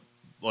best, but,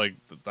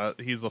 that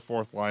he's a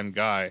fourth-line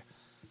guy,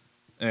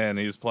 and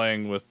he's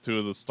playing with two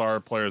of the star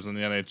players in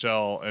the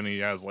NHL, and he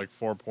has,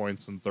 4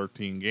 points in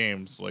 13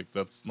 games.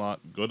 That's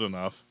not good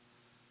enough.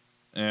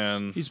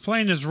 And he's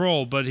playing his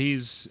role, but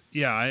he's...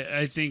 Yeah,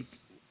 I think...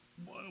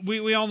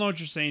 we all know what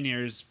you're saying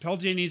here is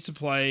Peltier needs to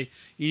play.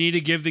 You need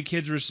to give the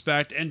kids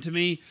respect. And to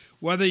me,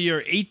 whether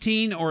you're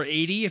 18 or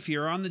 80, if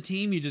you're on the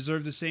team, you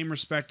deserve the same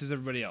respect as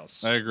everybody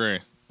else. I agree.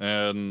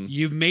 And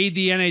you've made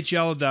the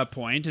NHL at that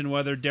point, and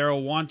whether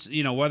Darryl wants,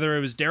 whether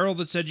it was Darryl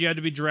that said you had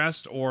to be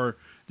dressed or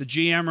the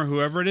GM or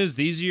whoever it is,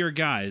 these are your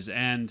guys.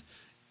 And,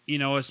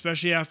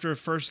 especially after a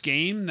first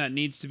game, that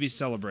needs to be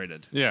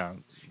celebrated. Yeah.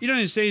 You don't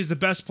even say he's the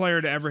best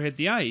player to ever hit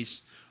the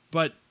ice,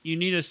 but you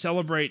need to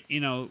celebrate,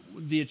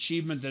 the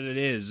achievement that it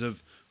is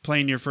of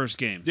playing your first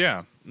game.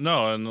 Yeah.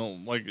 No,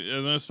 and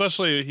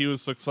especially he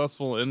was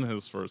successful in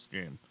his first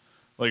game.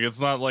 Like, it's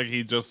not like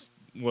he just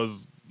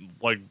was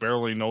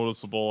barely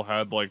noticeable,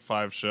 had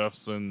 5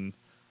 shifts, and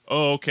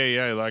okay,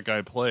 yeah, that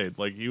guy played.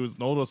 He was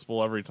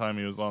noticeable every time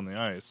he was on the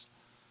ice,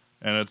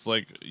 and it's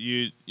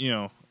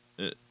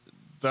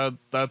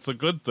that's a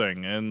good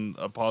thing and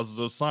a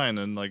positive sign.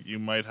 And you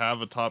might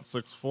have a top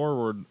 6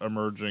 forward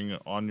emerging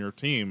on your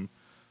team,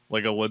 a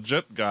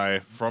legit guy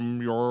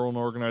from your own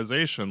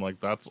organization.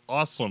 That's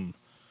awesome.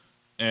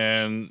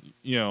 And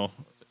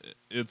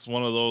it's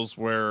one of those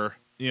where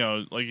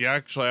you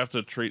actually have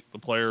to treat the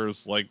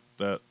players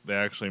that they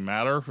actually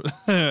matter,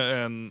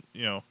 and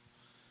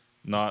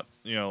not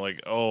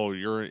oh,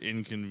 you're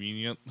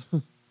inconvenient.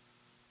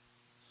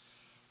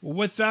 Well,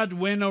 with that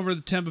win over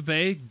the Tampa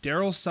Bay,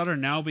 Darryl Sutter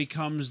now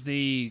becomes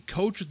the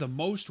coach with the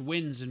most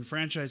wins in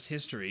franchise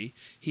history.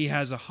 He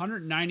has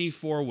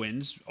 194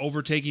 wins,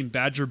 overtaking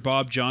Badger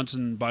Bob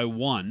Johnson by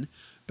 1.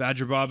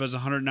 Badger Bob has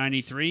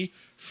 193.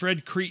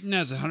 Fred Cretin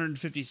has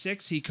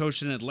 156. He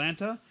coached in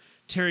Atlanta.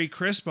 Terry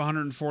Crisp,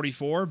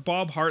 144.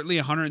 Bob Hartley,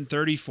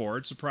 134.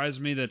 It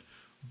surprised me that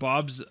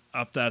Bob's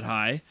up that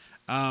high.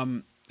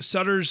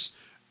 Sutter's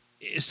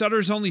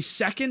only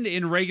second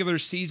in regular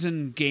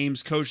season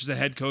games coached as a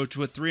head coach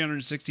with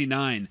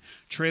 369,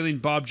 trailing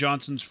Bob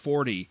Johnson's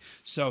 40.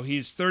 So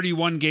he's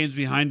 31 games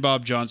behind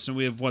Bob Johnson.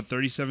 We have,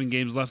 37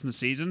 games left in the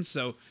season.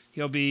 So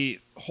he'll be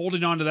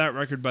holding on to that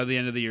record by the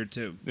end of the year,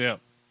 too. Yeah.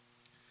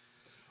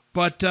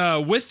 But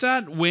with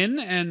that win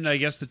and I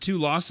guess the 2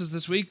 losses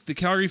this week, the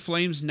Calgary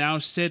Flames now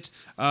sit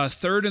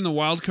third in the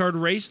wildcard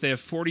race. They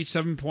have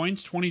 47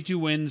 points, 22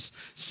 wins,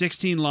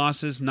 16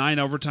 losses, 9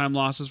 overtime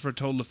losses for a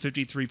total of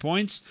 53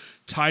 points,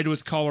 tied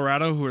with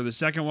Colorado, who are the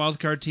second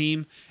wildcard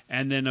team.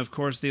 And then, of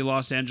course, the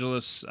Los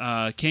Angeles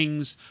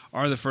Kings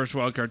are the first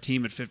wildcard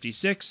team at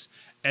 56.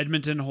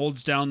 Edmonton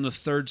holds down the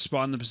third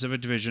spot in the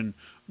Pacific Division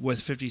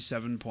with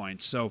 57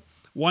 points. So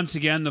once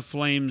again, the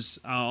Flames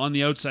on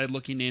the outside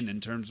looking in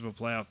terms of a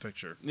playoff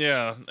picture.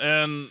 Yeah,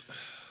 and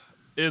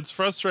it's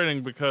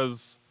frustrating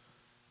because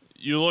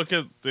you look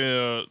at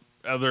the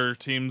other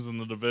teams in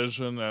the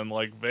division, and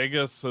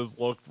Vegas has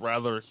looked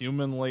rather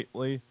human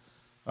lately.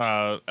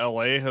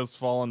 LA has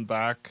fallen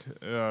back.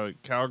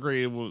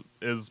 Calgary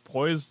is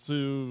poised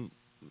to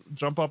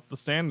jump up the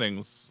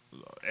standings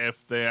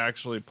if they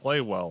actually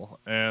play well.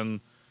 And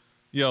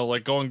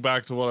going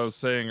back to what I was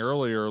saying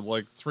earlier,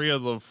 3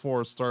 of the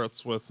 4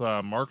 starts with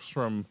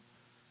Markstrom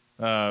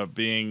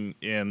being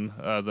in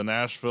the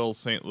Nashville,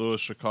 St. Louis,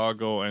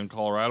 Chicago, and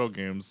Colorado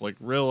games.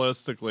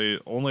 Realistically,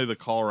 only the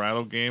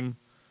Colorado game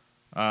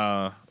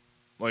was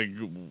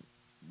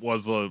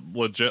a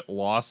legit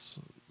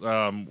loss,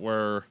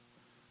 where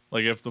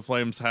if the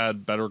Flames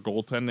had better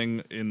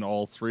goaltending in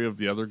all 3 of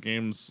the other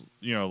games,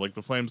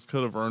 the Flames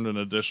could have earned an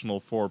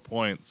additional 4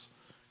 points,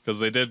 because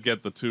they did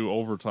get the 2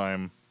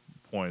 overtime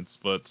points,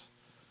 but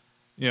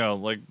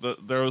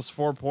there was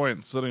 4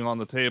 points sitting on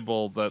the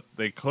table that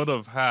they could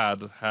have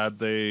had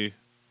they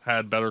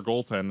had better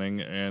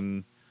goaltending.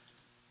 And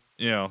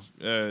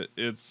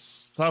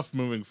it's tough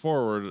moving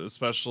forward,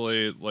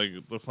 especially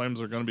the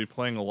Flames are going to be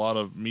playing a lot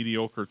of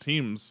mediocre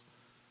teams,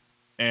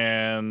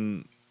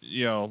 and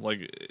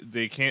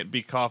they can't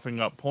be coughing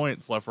up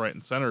points left, right,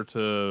 and center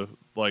to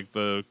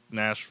the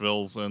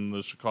Nashvilles and the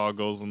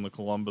Chicagos and the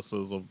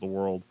Columbuses of the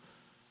world,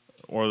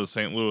 or the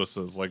St.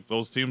 Louis's.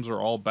 Those teams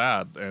are all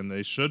bad, and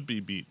they should be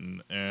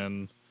beaten.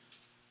 And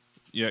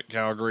yet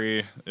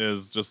Calgary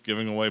is just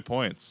giving away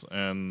points,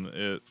 and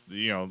it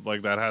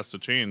that has to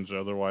change.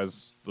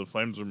 Otherwise, the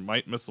Flames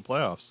might miss the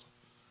playoffs.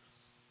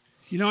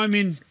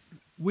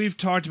 We've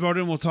talked about it,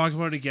 and we'll talk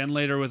about it again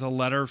later with a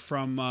letter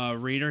from a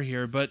reader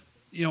here. But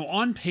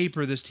on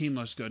paper, this team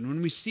looks good. And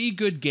when we see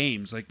good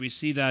games, we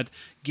see that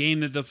game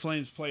that the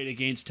Flames played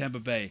against Tampa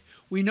Bay,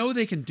 we know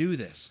they can do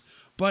this.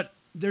 But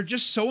they're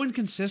just so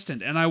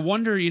inconsistent. And I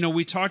wonder,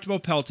 we talked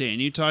about Peltier, and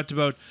you talked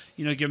about,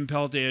 giving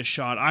Peltier a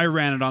shot. I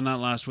ran it on that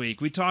last week.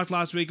 We talked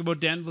last week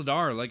about Dan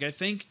Vladar. I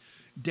think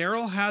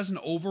Darryl has an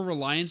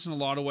over-reliance in a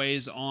lot of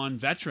ways on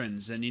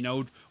veterans. And,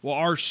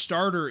 our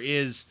starter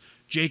is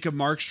Jacob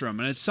Markstrom.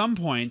 And at some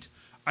point,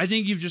 I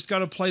think you've just got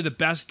to play the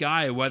best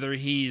guy, whether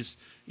he's,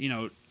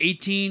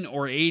 18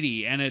 or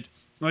 80. And it,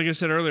 like I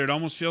said earlier, it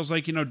almost feels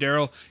like,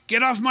 Darryl,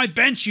 get off my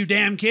bench, you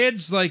damn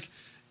kids. I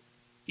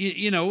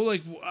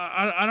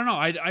don't know.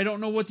 I don't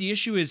know what the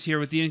issue is here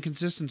with the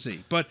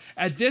inconsistency. But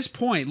at this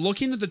point,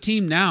 looking at the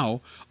team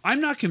now,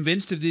 I'm not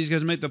convinced if these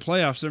guys make the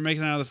playoffs, they're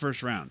making it out of the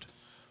first round.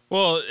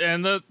 Well,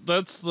 and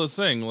that's the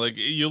thing.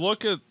 You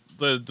look at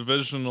the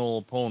divisional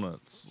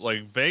opponents,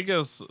 like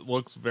Vegas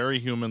looks very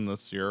human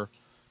this year.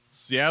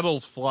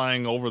 Seattle's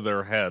flying over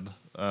their head.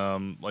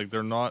 Like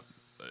they're not,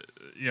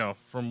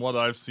 from what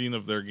I've seen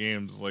of their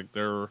games, like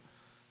they're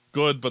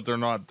good, but they're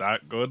not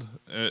that good.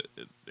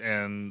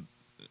 And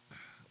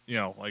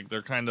like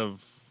they're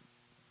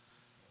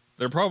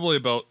probably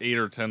about 8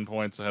 or 10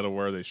 points ahead of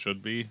where they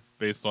should be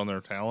based on their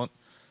talent.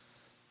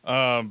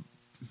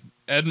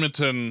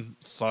 Edmonton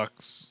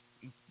sucks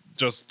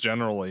just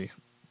generally.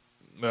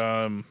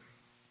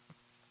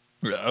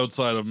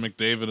 Outside of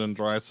McDavid and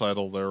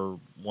Draisaitl, they're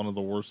one of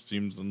the worst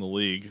teams in the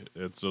league.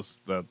 It's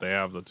just that they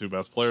have the two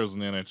best players in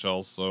the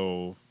NHL,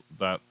 so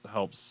that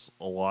helps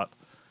a lot.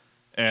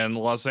 And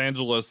Los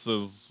Angeles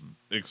is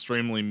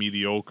extremely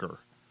mediocre.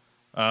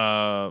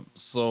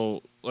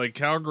 So, like,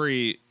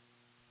 Calgary,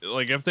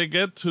 like, if they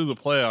get to the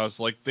playoffs,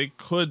 like, they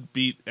could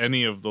beat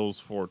any of those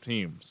 4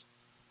 teams.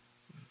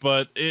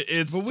 But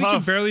it's tough. But we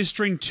can barely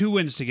string 2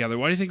 wins together.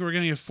 Why do you think we're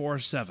going to get 4 or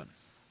 7?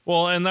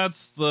 Well, and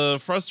that's the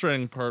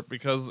frustrating part,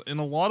 because in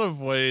a lot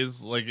of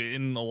ways, like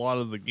in a lot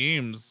of the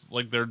games,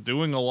 like they're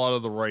doing a lot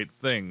of the right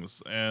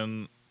things.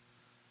 And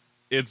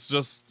it's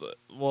just,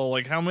 well,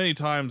 like how many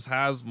times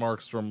has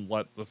Markstrom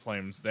let the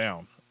Flames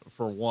down,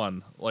 for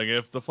one? Like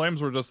if the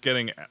Flames were just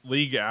getting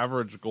league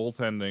average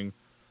goaltending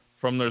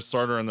from their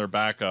starter and their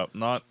backup,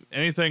 not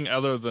anything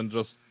other than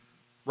just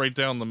right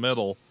down the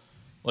middle,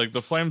 like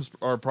the Flames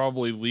are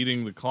probably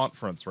leading the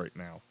conference right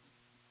now.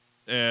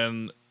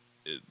 And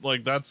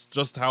like that's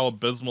just how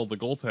abysmal the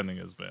goaltending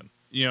has been.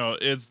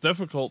 It's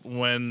difficult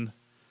when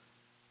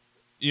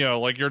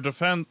like your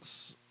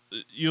defense.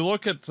 You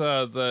look at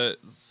the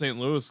St.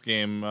 Louis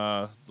game,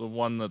 the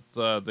one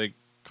that they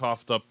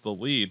coughed up the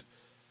lead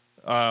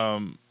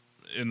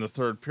in the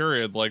third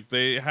period. Like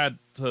they had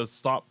to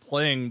stop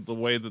playing the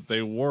way that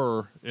they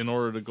were in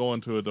order to go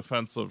into a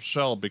defensive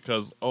shell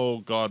because,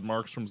 oh God,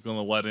 Markstrom's going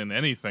to let in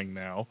anything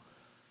now.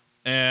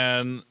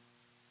 And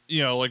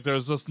like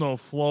there's just no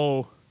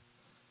flow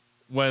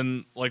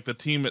when like the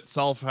team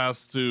itself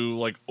has to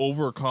like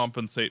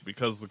overcompensate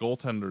because the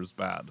goaltender's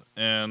bad.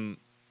 And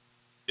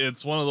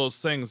it's one of those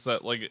things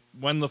that like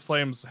when the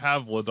Flames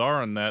have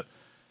Vladar in net,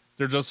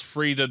 they're just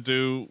free to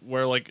do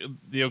where like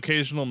the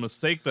occasional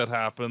mistake that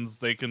happens,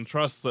 they can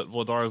trust that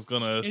Vladar is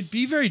going to... It'd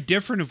be very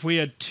different if we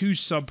had 2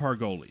 subpar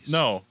goalies.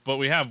 No, but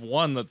we have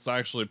one that's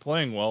actually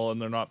playing well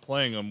and they're not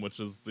playing him, which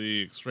is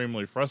the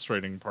extremely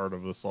frustrating part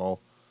of this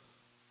all.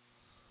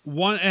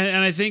 And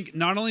I think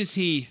not only is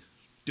he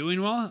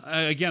doing well,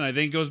 again, I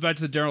think it goes back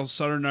to the Darryl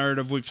Sutter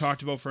narrative we've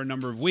talked about for a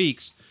number of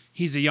weeks.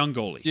 He's a young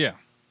goalie. Yeah.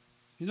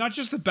 He's not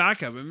just the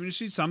backup. I mean, you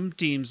see some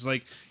teams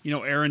like,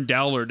 Aaron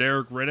Dell or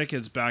Derek Riddick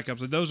as backups.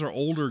 Like those are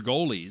older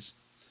goalies.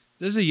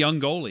 This is a young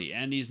goalie,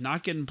 and he's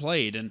not getting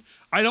played. And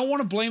I don't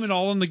want to blame it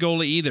all on the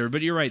goalie either,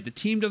 but you're right. The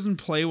team doesn't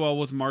play well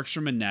with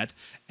Markstrom and net.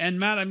 And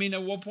Matt, I mean,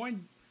 at what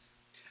point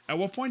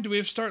do we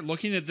have to start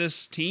looking at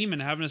this team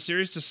and having a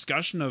serious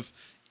discussion of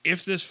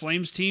if this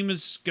Flames team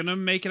is going to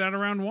make it out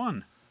of round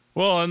 1?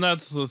 Well, and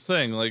that's the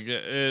thing. Like,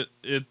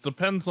 it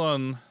depends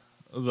on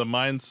the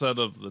mindset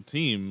of the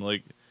team.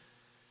 Like,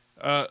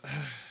 how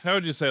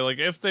would you say? Like,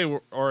 if they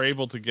are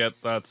able to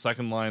get that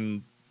second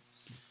line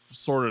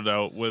sorted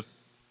out with,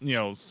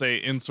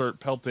 say, insert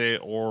Peltier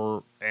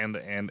or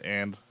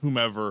and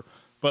whomever,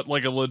 but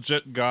like a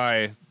legit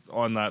guy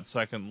on that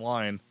second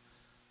line,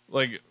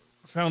 like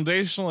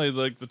foundationally,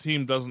 like the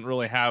team doesn't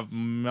really have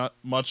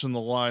much in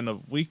the line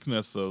of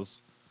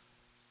weaknesses.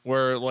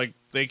 Where like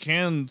they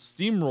can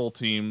steamroll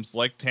teams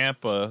like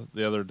Tampa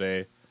the other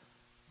day,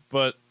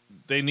 but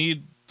they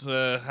need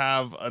to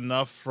have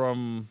enough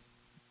from,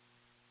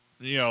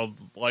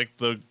 like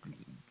the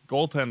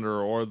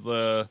goaltender or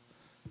the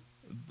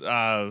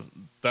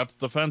depth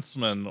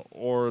defenseman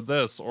or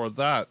this or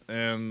that.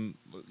 And,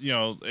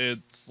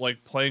 it's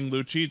like playing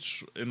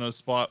Lucic in a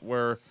spot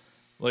where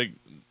like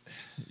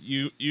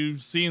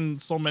you've seen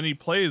so many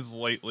plays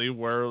lately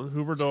where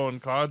Huberdeau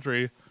and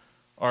Gaudreau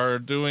are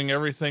doing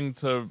everything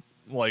to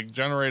like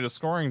generate a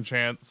scoring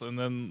chance, and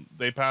then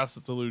they pass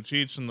it to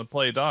Lucic and the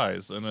play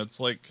dies. And it's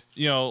like,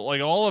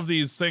 like all of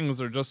these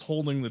things are just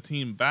holding the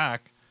team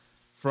back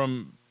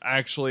from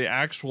actually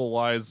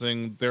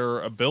actualizing their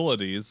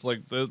abilities.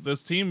 Like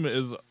this team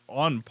is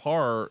on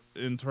par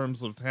in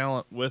terms of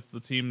talent with the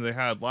team they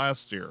had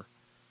last year.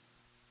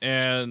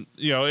 And,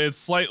 it's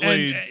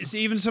slightly... And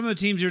even some of the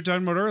teams you were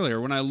talking about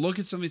earlier, when I look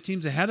at some of the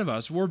teams ahead of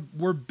us, we're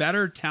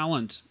better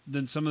talent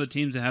than some of the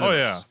teams ahead of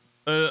us.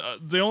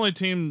 The only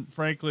team,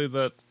 frankly,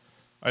 that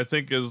I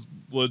think is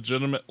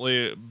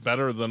legitimately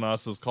better than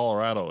us is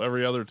Colorado.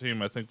 Every other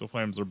team, I think the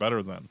Flames are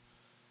better than.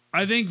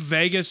 I think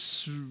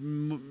Vegas, I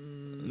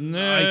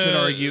could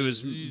argue,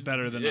 is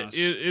better than us.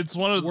 It's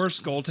one of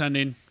worst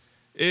goaltending.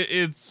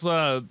 It's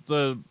some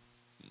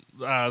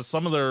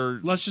of their...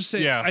 Let's just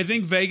say, I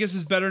think Vegas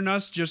is better than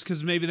us just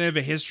because maybe they have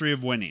a history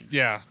of winning.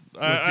 Yeah,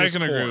 I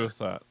can agree with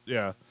that.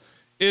 Yeah.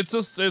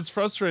 It's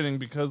frustrating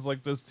because,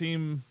 like, this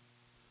team...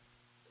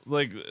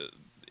 Like,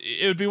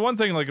 it would be one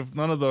thing, like, if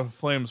none of the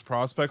Flames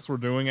prospects were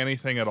doing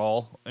anything at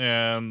all,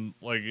 and,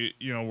 like,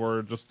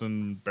 we're just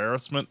an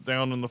embarrassment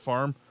down in the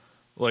farm.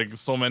 like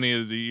so many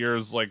of the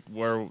years, like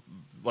where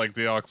like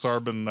the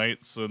Oxarbin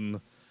Knights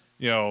and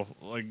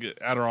like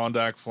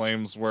Adirondack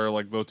Flames, where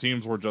like the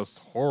teams were just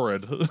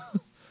horrid.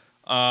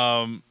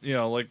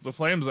 Like the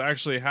Flames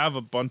actually have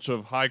a bunch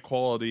of high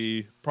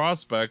quality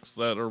prospects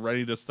that are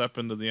ready to step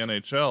into the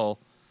NHL.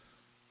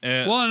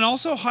 And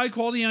also high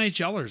quality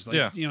NHLers.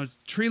 Like,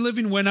 Tree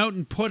Living went out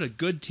and put a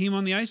good team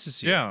on the ice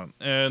this year. Yeah,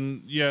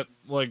 and yet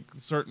like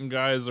certain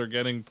guys are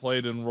getting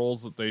played in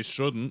roles that they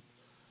shouldn't.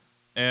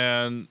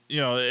 And,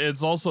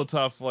 it's also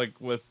tough,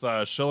 like, with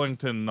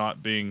Kylington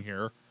not being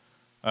here,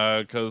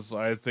 because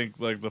I think,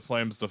 like, the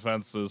Flames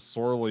defense is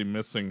sorely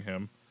missing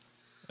him,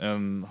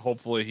 and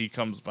hopefully he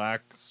comes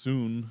back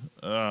soon.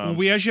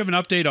 We actually have an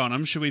update on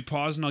him. Should we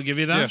pause and I'll give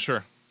you that? Yeah,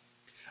 sure.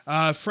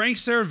 Frank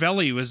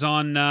Saravelli was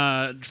on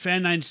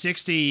Fan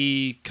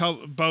 960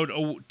 about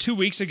 2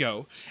 weeks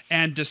ago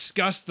and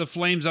discussed the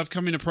Flames'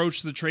 upcoming approach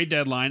to the trade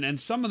deadline,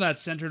 and some of that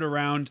centered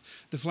around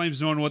the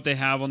Flames knowing what they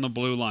have on the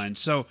blue line.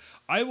 So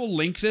I will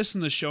link this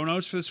in the show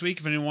notes for this week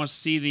if anyone wants to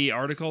see the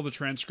article, the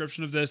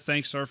transcription of this,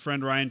 thanks to our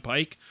friend Ryan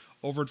Pike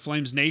over at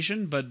Flames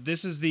Nation. But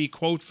this is the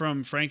quote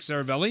from Frank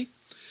Saravelli.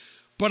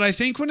 But I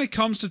think when it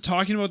comes to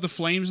talking about the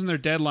Flames and their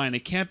deadline,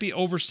 it can't be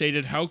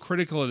overstated how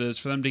critical it is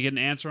for them to get an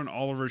answer on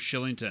Oliver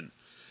Kylington.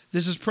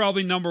 This is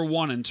probably number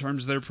one in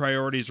terms of their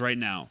priorities right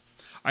now.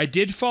 I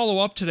did follow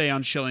up today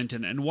on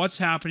Kylington, and what's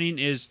happening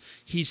is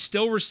he's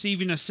still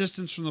receiving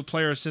assistance from the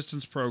Player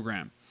Assistance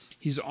Program.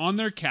 He's on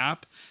their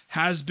cap,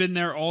 has been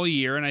there all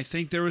year, and I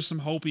think there was some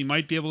hope he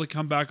might be able to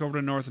come back over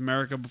to North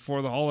America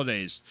before the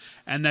holidays,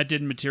 and that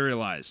didn't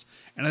materialize.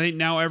 And I think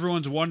now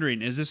everyone's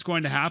wondering, is this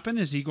going to happen?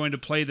 Is he going to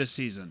play this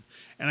season?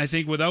 And I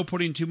think without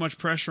putting too much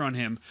pressure on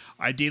him,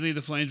 ideally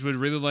the Flames would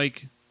really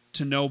like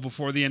to know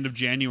before the end of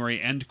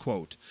January, end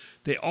quote.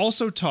 They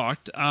also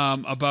talked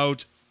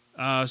about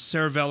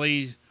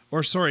Saravelli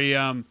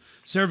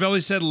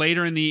said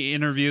later in the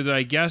interview that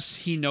I guess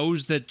he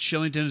knows that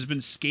Kylington has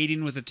been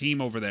skating with a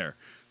team over there.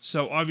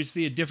 So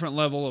obviously a different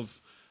level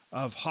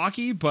of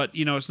hockey, but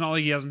it's not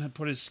like he hasn't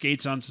put his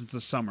skates on since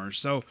the summer.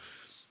 So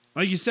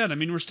like you said, I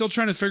mean, we're still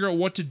trying to figure out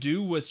what to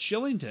do with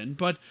Kylington,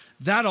 but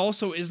that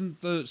also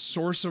isn't the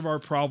source of our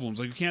problems.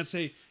 Like, you can't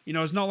say,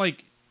 it's not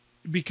like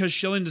because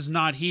Kylington's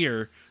not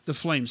here, the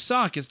Flames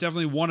suck. It's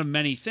definitely one of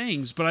many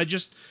things, but I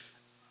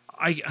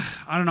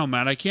don't know,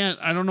 Matt. I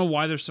don't know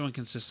why they're so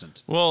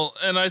inconsistent. Well,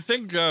 and I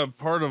think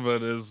part of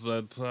it is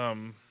that,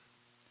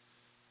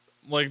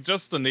 like,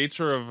 just the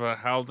nature of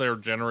how they're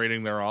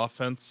generating their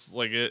offense.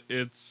 Like,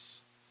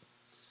 it's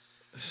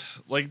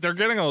like they're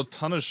getting a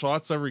ton of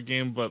shots every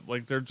game, but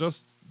like they're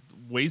just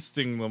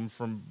wasting them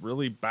from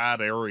really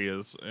bad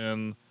areas.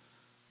 And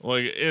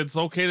like, it's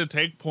okay to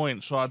take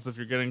point shots if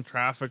you're getting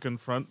traffic in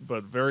front,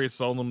 but very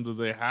seldom do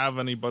they have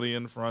anybody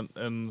in front.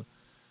 And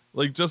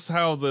like, just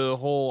how the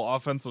whole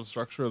offensive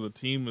structure of the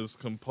team is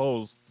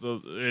composed,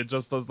 it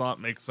just does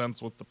not make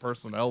sense with the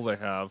personnel they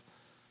have.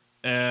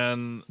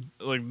 And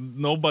like,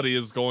 nobody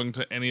is going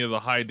to any of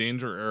the high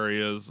danger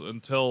areas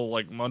until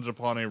like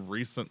Mangiapane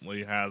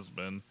recently has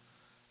been.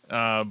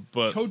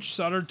 But Coach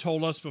Sutter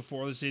told us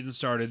before the season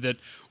started that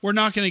we're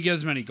not going to get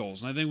as many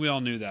goals, and I think we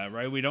all knew that,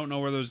 right? We don't know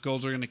where those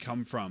goals are going to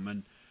come from,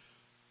 and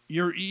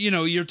you're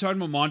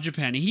talking about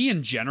Mangiapane. He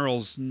in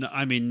general's,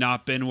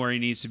 not been where he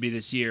needs to be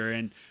this year.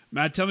 And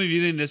Matt, tell me if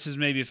you think this is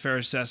maybe a fair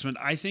assessment.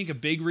 I think a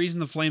big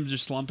reason the Flames are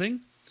slumping,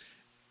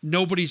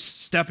 nobody's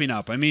stepping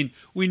up. I mean,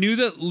 we knew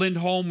that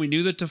Lindholm, we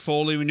knew that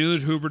Toffoli, we knew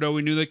that Huberdeau,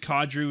 we knew that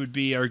Gaudreau would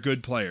be our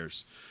good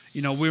players.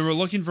 We were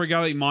looking for a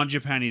guy like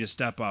Mangiapane to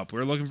step up. We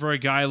were looking for a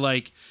guy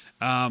like,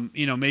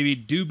 maybe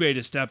Dubé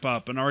to step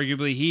up, and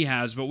arguably he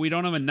has, but we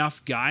don't have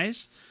enough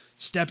guys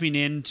stepping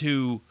in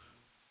to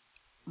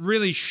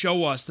really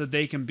show us that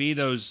they can be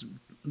those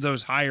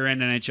higher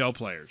end NHL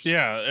players.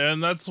 Yeah,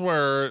 and that's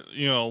where,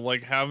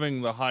 like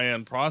having the high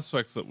end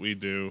prospects that we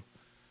do,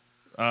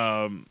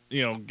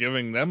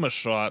 giving them a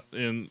shot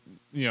in,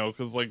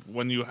 because like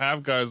when you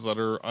have guys that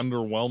are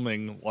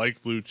underwhelming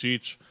like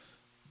Lucic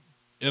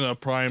in a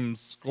prime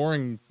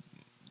scoring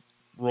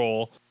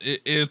role,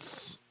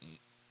 it's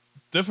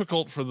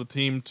difficult for the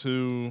team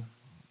to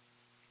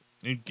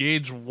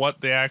engage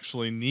what they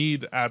actually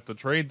need at the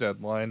trade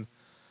deadline,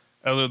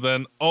 other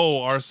than,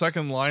 our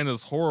second line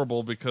is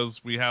horrible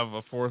because we have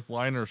a fourth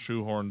liner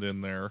shoehorned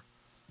in there.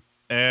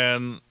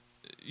 And,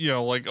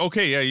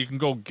 okay, yeah, you can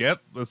go get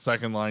the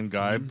second line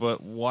guy,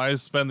 but why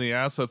spend the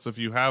assets if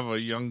you have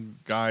a young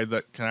guy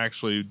that can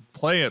actually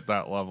play at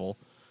that level,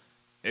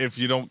 if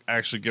you don't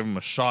actually give him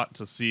a shot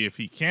to see if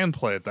he can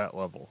play at that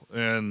level?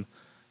 And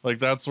like,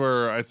 that's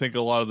where I think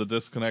a lot of the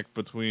disconnect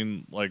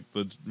between like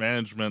the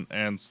management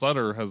and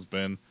Sutter has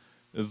been,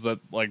 is that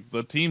like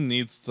the team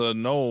needs to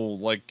know,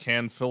 like,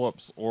 can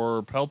Phillips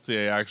or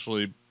Peltier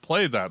actually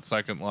play that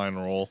second line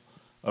role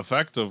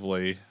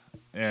effectively?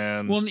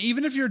 And well, and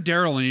even if you're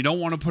Darryl and you don't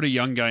want to put a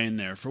young guy in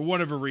there for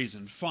whatever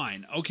reason,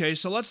 fine. Okay,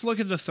 so let's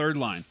look at the third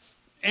line.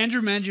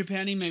 Andrew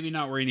Mangiapane, maybe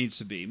not where he needs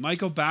to be.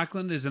 Michael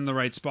Backlund is in the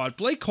right spot.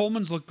 Blake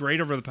Coleman's looked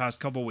great over the past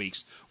couple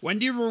weeks. When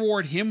do you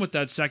reward him with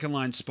that second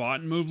line spot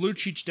and move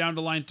Lucic down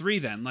to line 3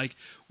 then? Like,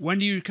 when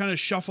do you kind of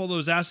shuffle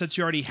those assets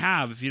you already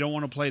have if you don't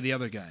want to play the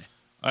other guy?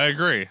 I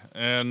agree.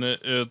 And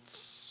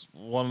it's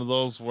one of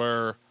those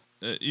where,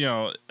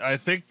 I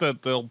think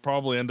that they'll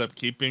probably end up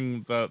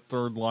keeping that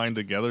third line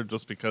together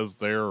just because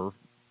they're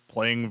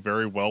playing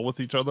very well with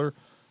each other.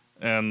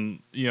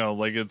 And,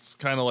 it's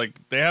kind of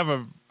like they have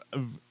a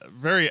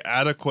very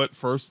adequate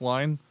first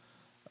line,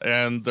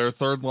 and their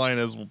third line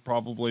is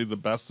probably the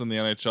best in the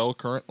NHL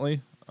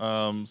currently.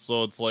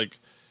 So it's like,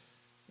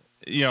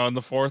 and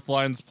the fourth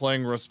line's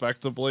playing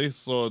respectably.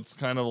 So it's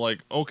kind of like,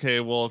 okay,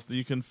 well, if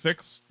you can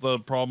fix the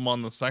problem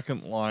on the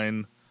second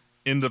line,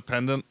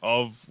 independent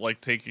of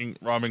like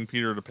robbing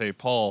Peter to pay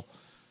Paul,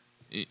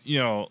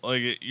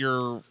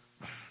 you're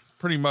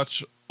pretty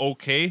much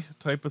okay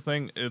type of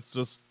thing. It's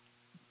just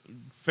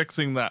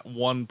fixing that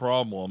one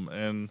problem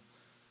and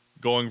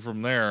going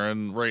from there.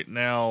 And right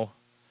now,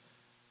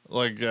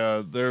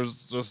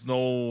 there's just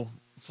no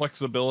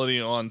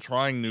flexibility on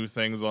trying new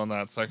things on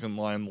that second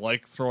line,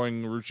 like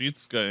throwing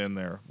Ruzicka in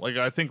there. Like,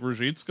 I think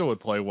Ruzicka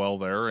would play well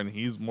there, and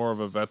he's more of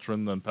a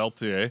veteran than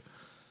Peltier.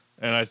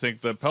 And I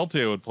think that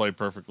Peltier would play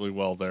perfectly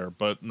well there,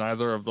 but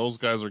neither of those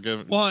guys are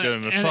getting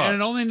a shot. And I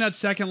don't think that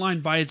second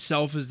line by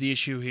itself is the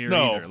issue here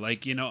either.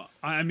 Like,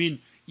 I mean,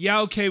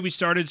 yeah, okay, we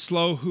started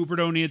slow.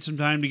 Huberdeau needed some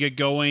time to get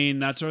going,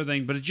 that sort of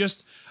thing. But it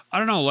just, I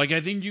don't know. Like, I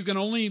think you can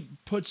only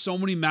put so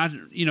many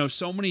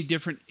so many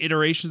different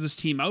iterations of this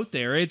team out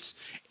there. It's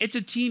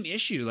a team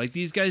issue. Like,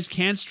 these guys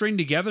can't string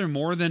together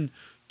more than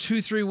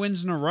 2-3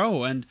 wins in a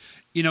row. And,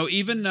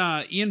 even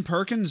Ian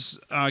Perkins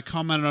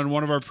commented on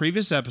one of our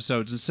previous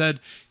episodes and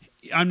said,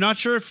 I'm not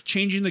sure if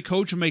changing the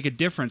coach will make a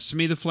difference. To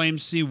me, the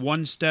Flames seem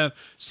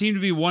to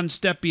be one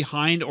step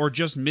behind or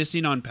just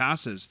missing on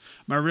passes.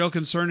 My real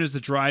concern is the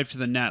drive to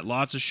the net.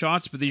 Lots of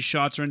shots, but these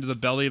shots are into the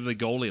belly of the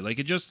goalie. Like,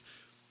 it just,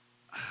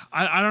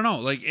 I don't know.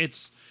 Like,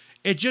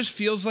 it just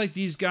feels like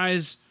these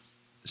guys,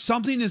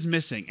 something is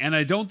missing. And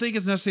I don't think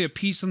it's necessarily a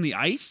piece on the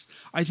ice.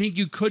 I think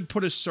you could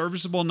put a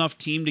serviceable enough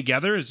team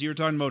together, as you were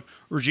talking about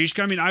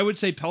Ruzicka. I mean, I would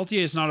say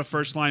Peltier is not a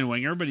first-line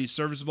winger, but he's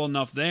serviceable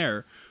enough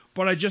there.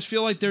 But I just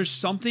feel like there's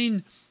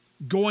something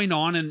going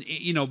on and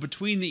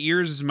between the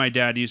ears, as my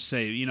dad used to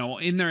say,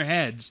 in their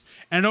heads.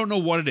 And I don't know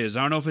what it is.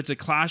 I don't know if it's a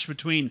clash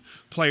between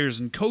players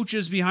and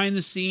coaches behind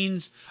the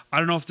scenes. I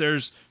don't know if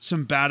there's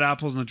some bad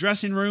apples in the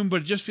dressing room,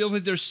 but it just feels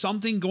like there's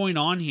something going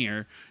on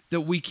here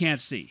that we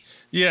can't see.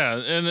 Yeah,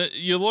 and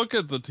you look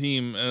at the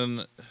team,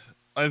 and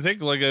I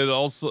think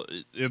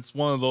it's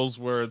one of those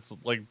where it's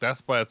like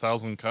death by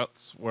 1,000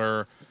 cuts,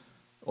 where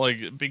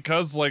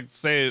because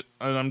say,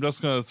 and I'm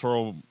just going to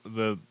throw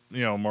the,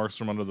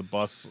 Markstrom under the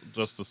bus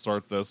just to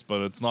start this,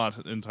 but it's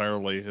not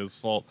entirely his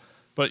fault.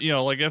 But,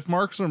 if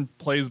Markstrom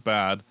plays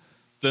bad,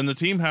 then the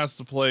team has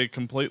to play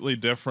completely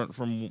different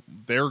from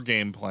their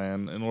game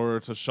plan in order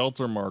to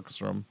shelter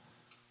Markstrom,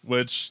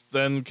 which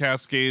then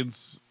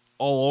cascades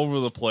all over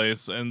the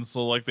place. And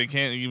so, they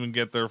can't even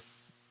get their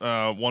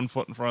one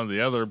foot in front of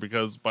the other,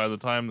 because by the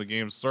time the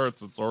game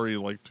starts, it's already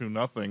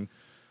 2-0.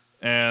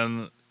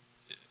 And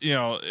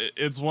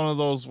it's one of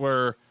those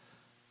where,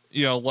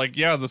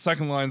 the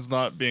second line's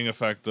not being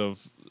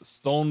effective.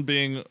 Stone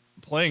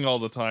playing all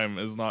the time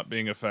is not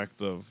being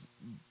effective.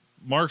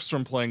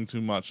 Markstrom playing too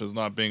much is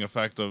not being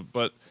effective.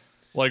 But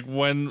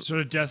when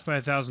sort of death by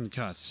 1,000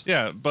 cuts.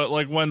 Yeah, but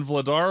when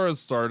Vladar is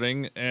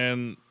starting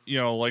and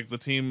the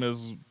team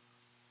is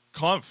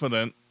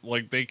confident,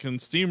 they can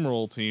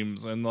steamroll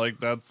teams, and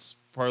that's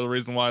part of the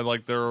reason why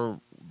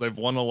they've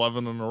won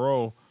 11 in a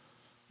row,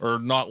 or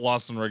not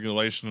lost in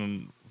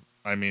regulation.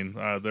 I mean,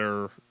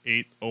 they're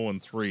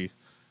 8-0-3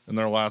 in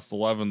their last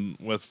 11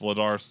 with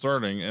Vladar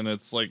starting. And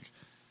it's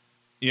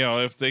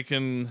if they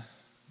can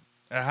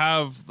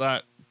have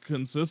that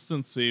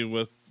consistency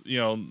with,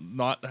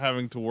 not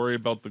having to worry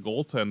about the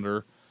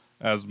goaltender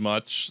as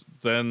much,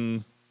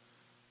 then,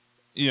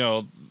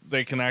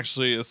 they can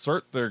actually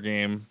assert their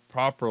game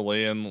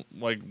properly. And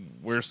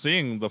we're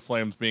seeing the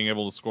Flames being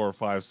able to score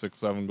 5, 6,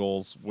 7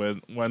 goals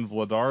when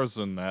Vladar's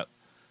in net,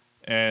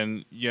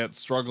 and yet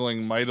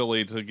struggling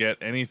mightily to get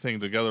anything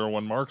together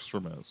when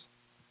Markstrom is.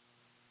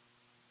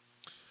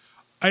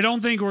 I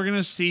don't think we're going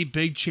to see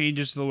big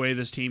changes to the way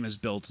this team is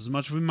built. As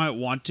much as we might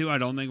want to, I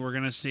don't think we're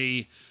going to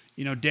see,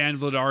 Dan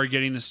Vladar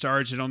getting the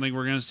starts. I don't think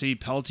we're going to see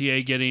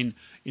Peltier getting,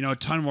 a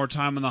ton more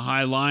time on the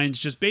high lines.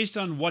 Just based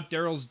on what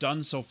Darryl's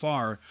done so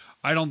far,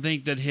 I don't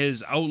think that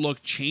his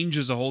outlook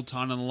changes a whole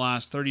ton in the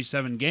last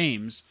 37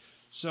 games.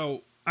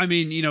 So, I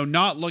mean,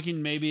 not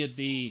looking maybe at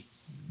the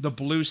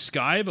blue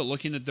sky, but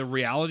looking at the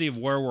reality of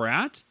where we're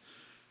at,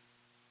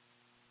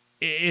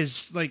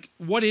 is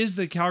what is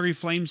the Calgary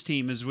Flames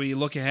team as we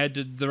look ahead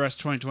to the rest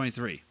of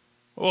 2023?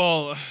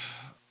 Well,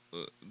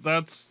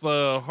 that's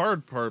the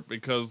hard part,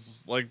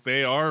 because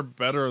they are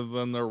better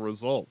than their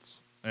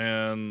results,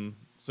 and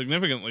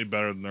significantly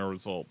better than their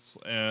results.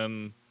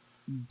 And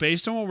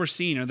based on what we're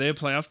seeing, are they a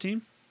playoff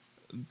team?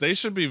 they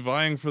should be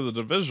vying for the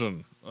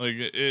division.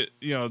 Like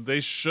they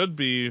should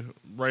be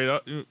right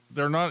up.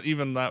 They're not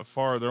even that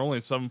far. They're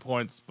only 7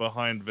 points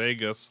behind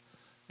Vegas,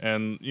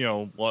 and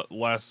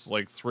less,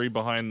 like 3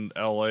 behind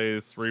LA,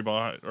 4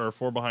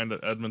 behind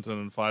Edmonton,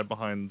 and 5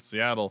 behind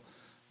Seattle.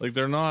 Like,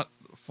 they're not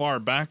far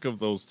back of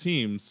those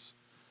teams.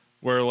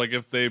 Where, like,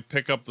 if they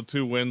pick up the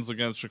 2 wins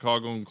against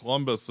Chicago and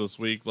Columbus this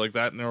week, like,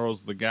 that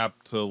narrows the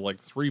gap to,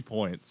 like, 3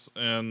 points.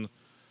 And,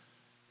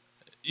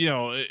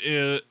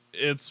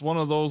 it's one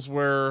of those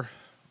where,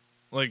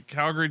 like,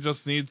 Calgary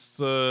just needs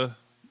to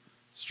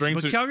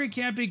But Calgary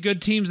can't be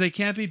good teams. They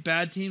can't be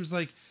bad teams.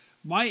 Like,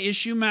 my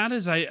issue, Matt,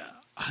 is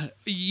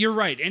you're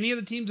right. Any of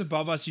the teams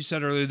above us, you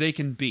said earlier, they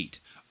can beat.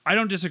 I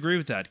don't disagree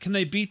with that. Can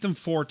they beat them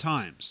 4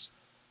 times?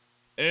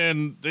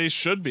 And they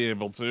should be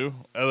able to.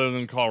 Other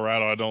than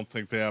Colorado, I don't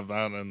think they have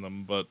that in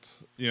them. But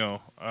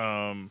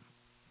I'm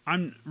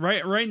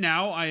right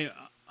now.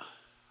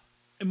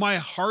 My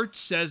heart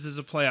says as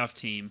a playoff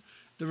team,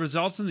 the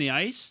results on the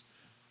ice.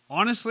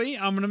 Honestly,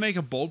 I'm going to make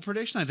a bold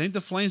prediction. I think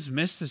the Flames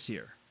miss this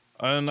year.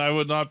 And I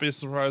would not be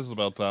surprised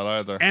about that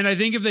either. And I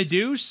think if they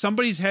do,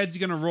 somebody's head's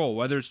going to roll.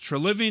 Whether it's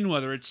Treliving,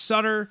 whether it's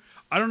Sutter,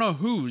 I don't know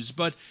whose.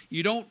 But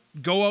you don't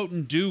go out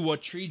and do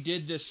what Tree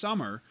did this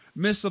summer.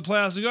 Miss the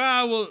playoffs and go,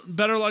 well,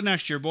 better luck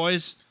next year,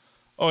 boys.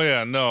 Oh,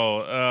 yeah,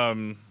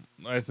 no.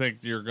 I think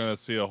you're going to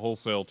see a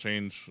wholesale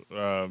change.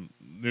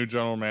 New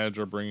general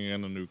manager bringing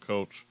in a new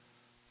coach,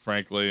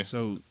 frankly.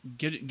 So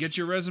get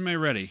your resume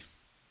ready.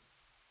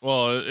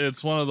 Well,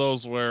 it's one of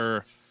those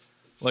where,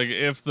 like,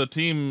 if the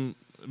team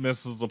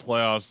misses the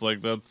playoffs,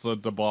 like, that's a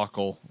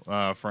debacle,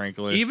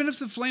 frankly. Even if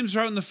the Flames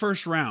are out in the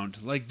first round,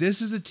 like,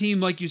 this is a team,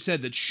 like you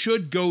said, that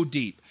should go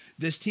deep.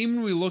 This team,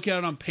 when we look at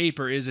it on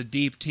paper, is a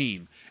deep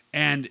team.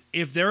 And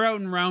if they're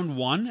out in round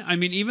 1, I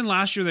mean, even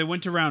last year they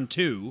went to round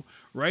 2,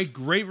 right?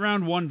 Great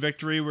round 1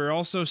 victory. We're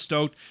also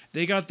stoked.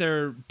 They got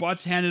their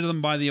butts handed to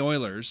them by the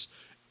Oilers.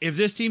 If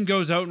this team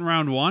goes out in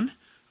round 1,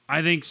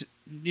 I think,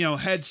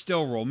 heads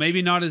still roll.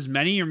 Maybe not as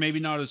many or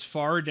maybe not as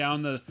far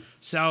down the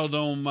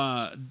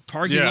Saddledome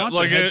parking lot,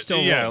 but heads still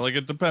roll. Yeah, like,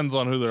 it depends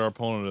on who their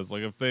opponent is.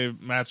 Like, if they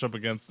match up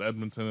against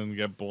Edmonton and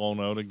get blown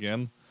out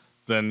again,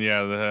 then,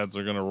 yeah, the heads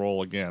are going to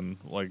roll again,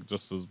 like,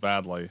 just as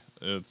badly.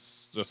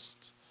 It's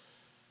just...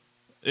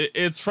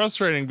 It's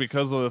frustrating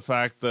because of the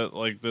fact that,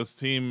 like, this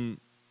team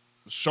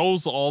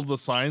shows all the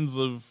signs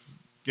of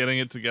getting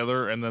it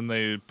together, and then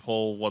they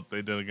pull what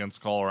they did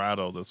against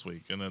Colorado this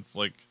week, and it's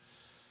like,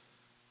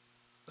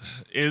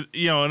 and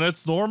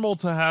it's normal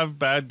to have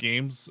bad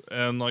games,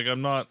 and, like,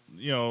 I'm not,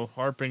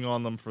 harping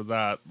on them for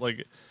that.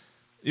 Like,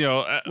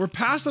 we're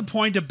past the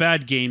point of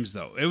bad games,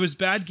 though. It was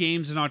bad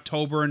games in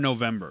October and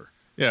November.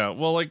 Yeah,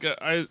 well, like,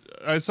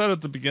 I said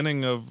at the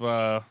beginning of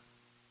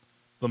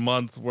the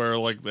month where,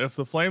 like, if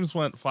the Flames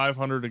went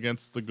 500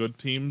 against the good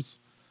teams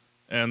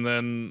and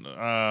then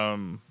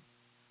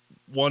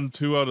won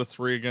 2 out of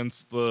 3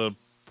 against the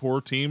poor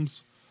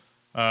teams,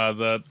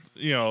 that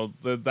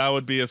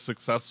would be a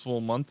successful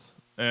month.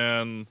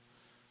 And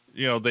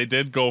they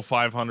did go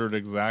 500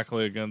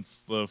 exactly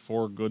against the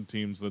 4 good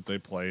teams that they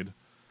played.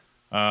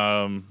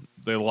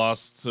 They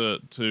lost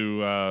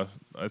to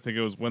I think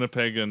it was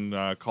Winnipeg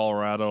and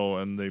Colorado,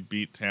 and they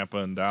beat Tampa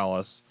and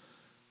Dallas.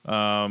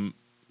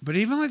 But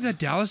even like that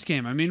Dallas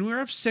game, I mean, we were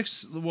up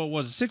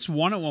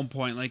 6-1 at one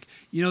point. Like,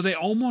 they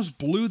almost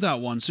blew that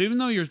one. So even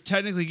though you're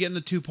technically getting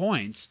the 2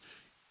 points,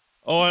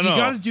 I know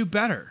you got to do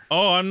better.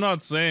 Oh, I'm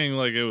not saying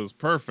like it was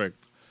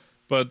perfect,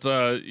 but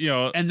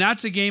and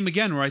that's a game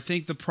again where I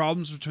think the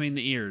problems between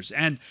the ears,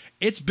 and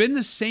it's been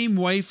the same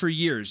way for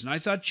years. And I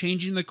thought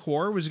changing the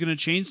core was going to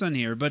change something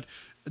here, but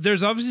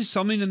there's obviously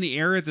something in the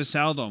air at the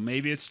Saddledome.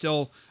 Maybe it's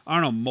still,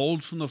 I don't know,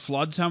 mold from the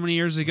floods how many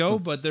years ago,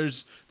 but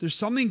there's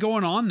something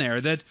going on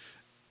there that.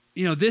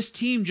 This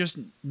team just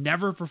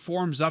never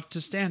performs up to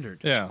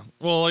standard. Yeah.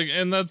 Well, like,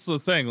 and that's the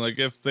thing. Like,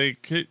 if they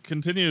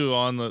continue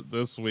on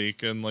this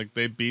week and, like,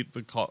 they beat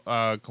the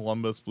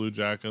Columbus Blue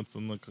Jackets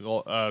and the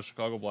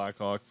Chicago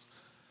Blackhawks,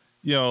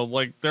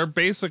 like, they're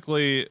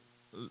basically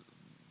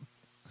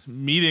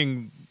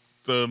meeting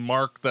the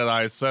mark that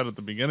I said at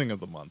the beginning of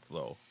the month,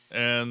 though.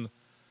 And,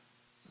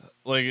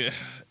 like,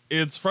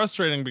 it's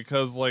frustrating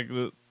because, like,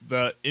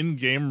 the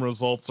in-game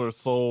results are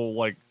so,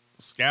 like,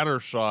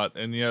 scattershot,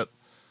 and yet,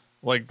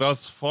 like,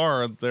 thus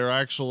far, they're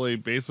actually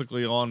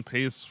basically on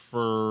pace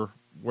for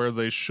where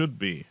they should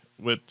be,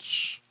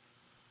 which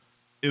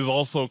is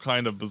also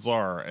kind of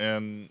bizarre.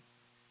 And,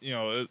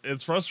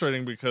 it's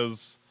frustrating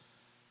because,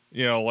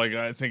 like,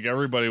 I think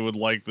everybody would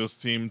like this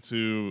team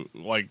to,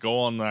 like, go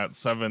on that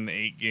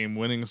 7-8 game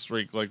winning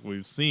streak like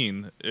we've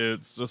seen.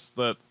 It's just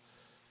that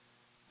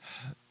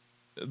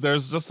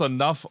there's just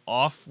enough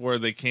off where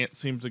they can't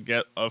seem to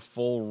get a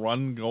full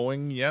run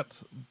going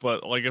yet.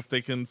 But, like, if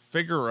they can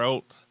figure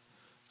out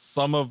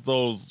some of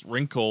those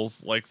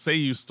wrinkles, like, say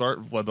you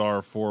start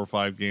Vladar 4 or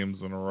 5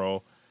 games in a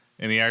row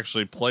and he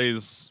actually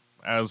plays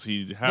as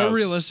he has. But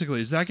realistically,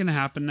 is that going to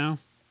happen now?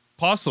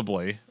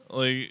 Possibly.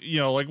 Like,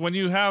 like, when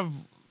you have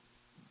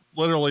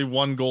literally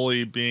one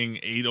goalie being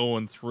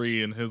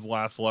 8-0-3 in his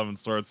last 11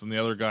 starts, and the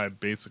other guy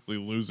basically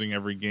losing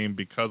every game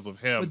because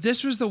of him. But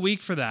this was the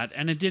week for that,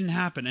 and it didn't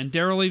happen. And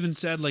Darryl even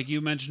said, like you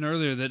mentioned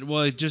earlier, that,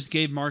 well, it just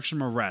gave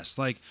Markstrom a rest.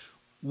 Like,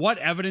 what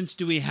evidence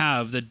do we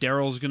have that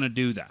Darryl's going to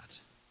do that?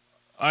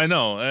 I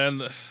know,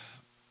 and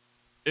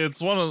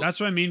it's one of... That's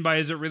what I mean by,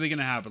 is it really going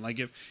to happen? Like,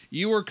 if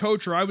you were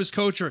coach or I was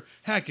coach, or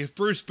heck, if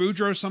Bruce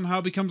Boudreau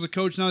somehow becomes a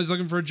coach now he's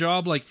looking for a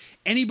job, like,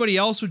 anybody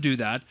else would do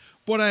that.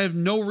 But I have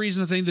no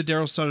reason to think that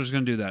Darryl Sutter is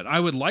going to do that. I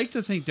would like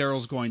to think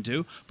Darryl's going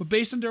to, but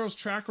based on Darryl's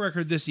track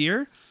record this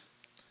year,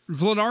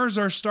 Vladar is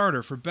our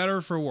starter, for better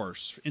or for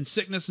worse, in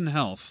sickness and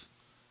health.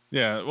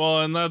 Yeah,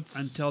 well, and that's...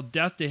 Until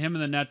death to him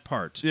in the net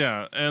part.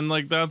 Yeah, and,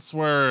 like, that's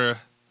where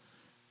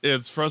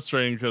it's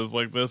frustrating, because,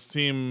 like, this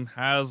team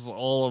has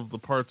all of the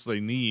parts they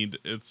need.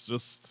 It's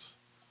just...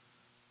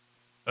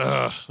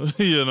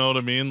 you know what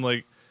I mean?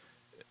 Like,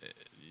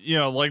 you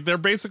know, like, they're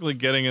basically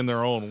getting in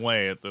their own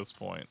way at this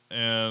point.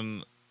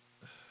 And...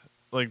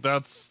 like,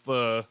 that's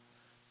the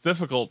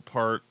difficult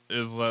part,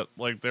 is that,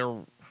 like,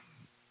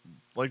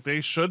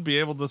 they should be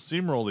able to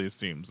steamroll these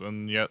teams,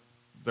 and yet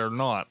they're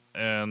not.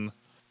 And,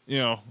 you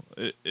know,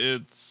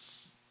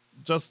 it's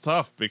just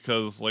tough,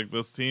 because, like,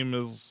 this team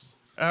is,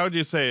 how would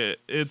you say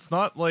it? It's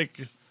not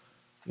like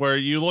where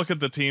you look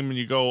at the team and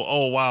you go,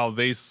 oh, wow,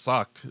 they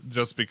suck,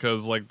 just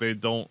because, like, they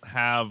don't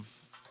have,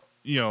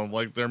 you know,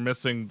 like, they're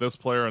missing this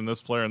player and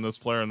this player and this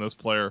player and this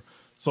player.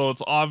 So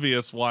it's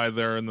obvious why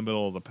they're in the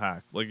middle of the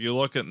pack. Like, you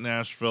look at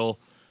Nashville,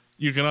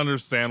 you can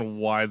understand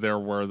why they're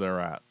where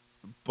they're at.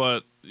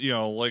 But, you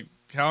know, like,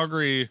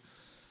 Calgary's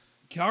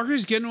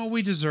getting what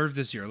we deserve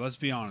this year, let's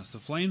be honest. The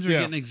Flames are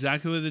getting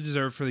exactly what they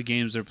deserve for the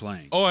games they're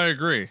playing. Oh, I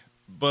agree.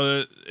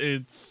 But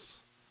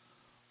it's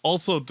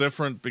also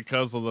different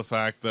because of the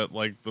fact that,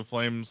 like, the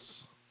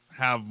Flames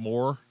have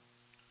more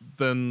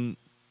than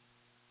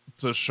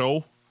to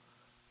show.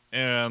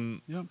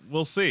 And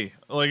we'll see.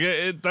 Like,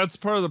 that's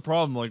part of the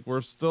problem. Like,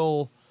 we're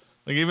still,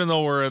 like, even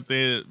though we're at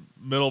the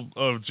middle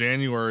of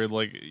January,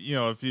 like, you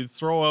know, if you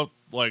throw out,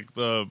 like,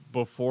 the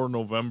before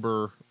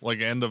November,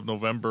 like, end of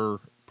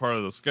November part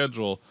of the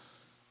schedule,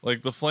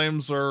 like, the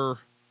Flames are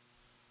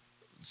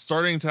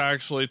starting to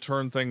actually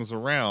turn things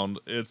around.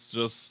 It's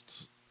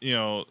just, you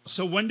know.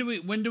 So when do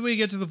we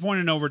get to the point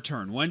of no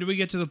return? When do we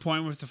get to the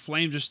point where if the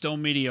Flames are still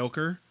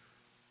mediocre,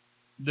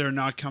 they're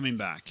not coming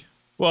back?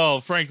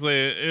 Well, frankly,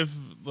 if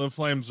the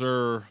Flames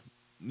are,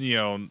 you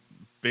know,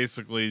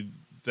 basically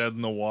dead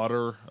in the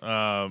water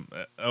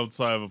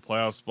outside of a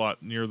playoff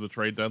spot near the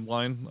trade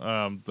deadline,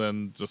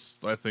 then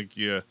just, I think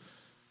you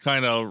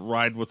kind of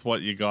ride with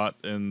what you got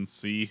and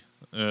see.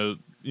 You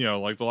know,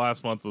 like, the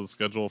last month of the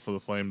schedule for the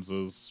Flames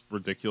is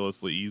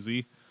ridiculously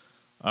easy.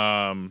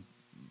 But,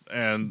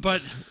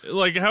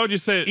 like, how would you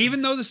say it?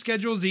 Even though the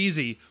schedule's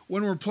easy,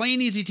 when we're playing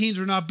easy teams,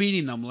 we're not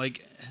beating them.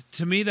 Like,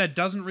 to me, that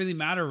doesn't really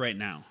matter right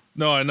now.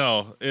 No, I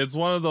know. It's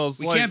one of those...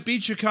 We can't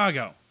beat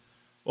Chicago.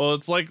 Well,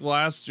 it's like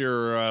last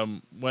year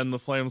when the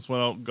Flames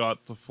went out and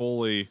got to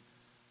Foley.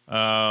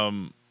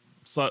 Treliving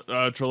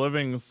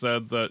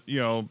said that,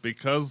 you know,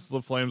 because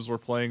the Flames were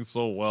playing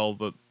so well,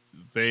 that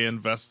they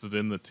invested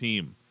in the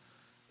team.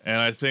 And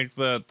I think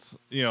that,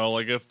 you know,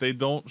 like, if they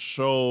don't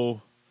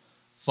show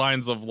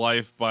signs of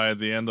life by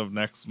the end of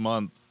next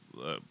month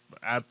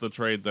at the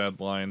trade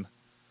deadline,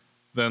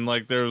 then,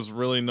 like, there's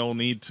really no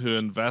need to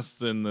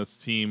invest in this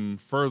team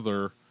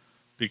further.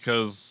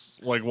 Because,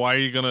 like, why are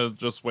you going to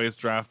just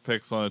waste draft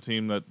picks on a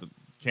team that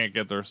can't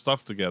get their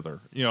stuff together?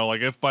 You know,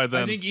 like, if by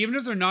then... I think even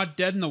if they're not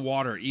dead in the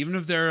water, even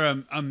if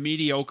they're a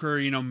mediocre,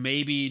 you know,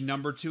 maybe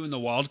number 2 in the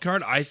wild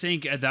card, I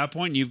think at that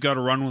point you've got to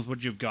run with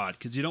what you've got.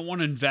 Because you don't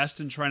want to invest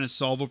in trying to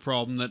solve a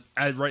problem that,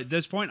 at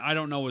this point, I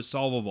don't know is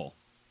solvable.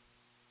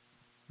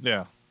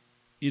 Yeah.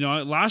 You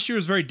know, last year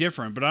was very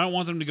different, but I don't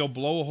want them to go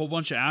blow a whole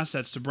bunch of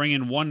assets to bring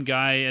in one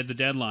guy at the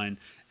deadline,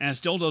 and it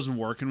still doesn't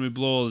work, and we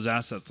blow all his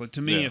assets. Like,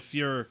 to me, if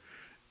you're...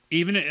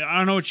 Even, I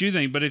don't know what you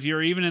think, but if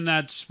you're even in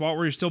that spot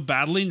where you're still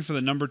battling for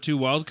the number 2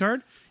 wild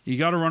card, you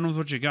got to run with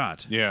what you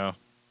got. Yeah.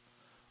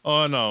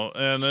 Oh, no.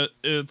 And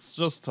it's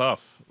just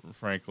tough,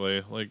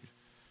 frankly. Like,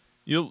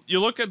 you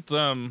look at,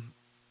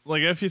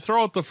 like, if you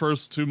throw out the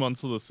first 2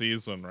 months of the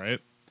season, right?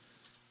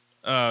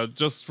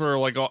 Just for,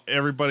 like,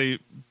 everybody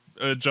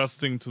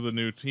adjusting to the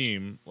new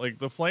team. Like,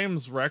 the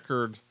Flames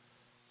record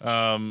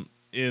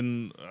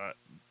in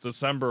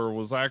December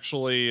was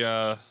actually...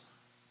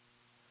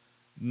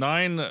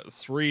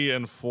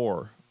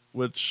 9-3-4,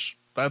 which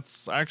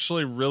that's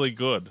actually really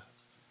good.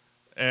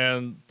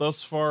 And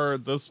thus far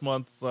this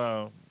month,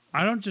 I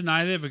don't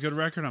deny they have a good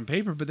record on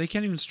paper, but they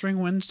can't even string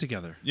wins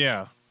together.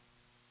 Yeah.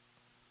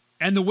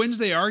 And the wins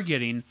they are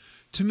getting,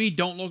 to me,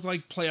 don't look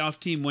like playoff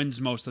team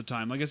wins most of the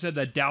time. Like I said,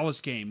 that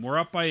Dallas game, we're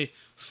up by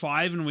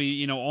 5 and we,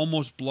 you know,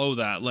 almost blow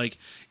that. Like,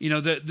 you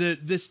know,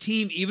 this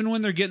team, even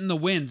when they're getting the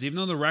wins, even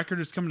though the record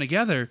is coming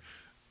together,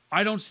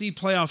 I don't see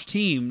playoff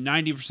team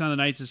 90% of the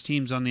nights as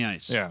teams on the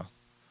ice. Yeah.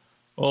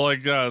 Well,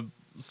 like,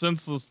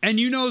 since this... And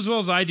you know as well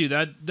as I do,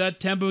 that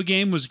Tampa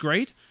game was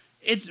great.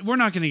 We're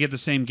not going to get the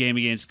same game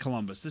against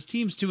Columbus. This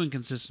team's too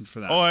inconsistent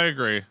for that. Oh, I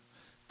agree.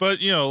 But,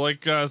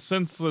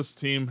 since this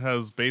team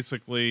has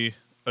basically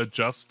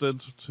adjusted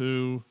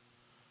to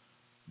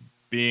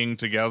being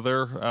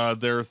together,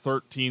 they're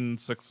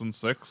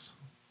 13-6-6,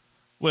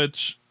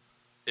 which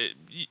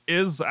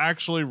is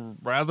actually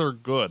rather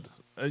good.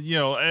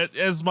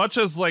 As much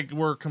as,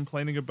 we're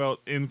complaining about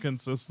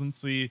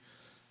inconsistency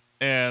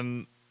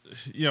and,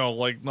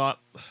 not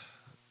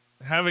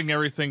having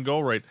everything go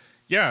right.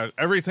 Yeah,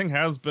 everything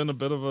has been a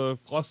bit of a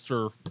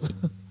cluster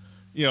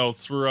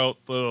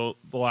throughout the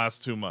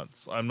last 2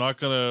 months. I'm not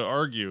going to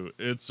argue.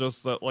 It's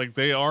just that,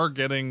 they are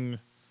getting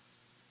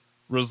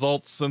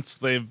results since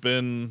they've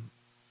been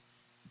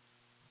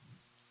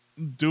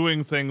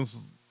doing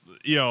things,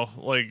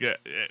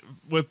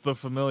 with the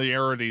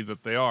familiarity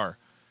that they are.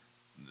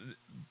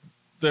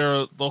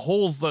 The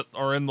holes that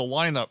are in the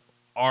lineup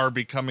are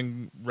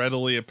becoming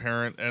readily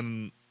apparent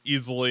and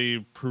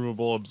easily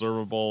provable,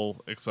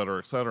 observable, et cetera,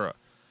 et cetera.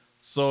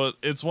 So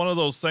it's one of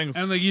those things.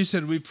 And like you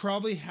said, we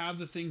probably have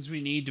the things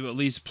we need to at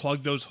least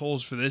plug those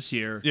holes for this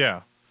year.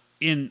 Yeah.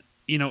 In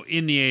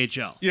the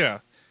AHL. Yeah.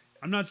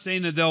 I'm not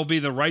saying that they'll be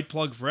the right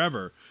plug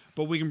forever,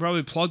 but we can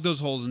probably plug those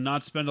holes and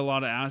not spend a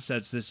lot of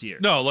assets this year.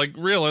 No,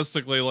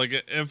 realistically,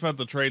 if at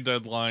the trade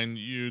deadline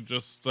you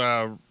just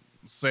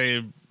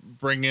say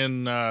bring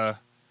in a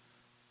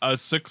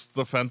sixth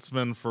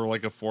defenseman for a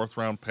 4th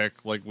round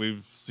pick, like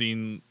we've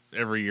seen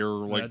every year.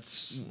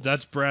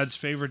 That's Brad's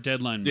favorite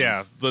deadline move.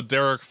 Yeah, the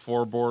Derek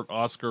Forbort,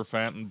 Oscar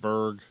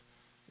Fantenberg,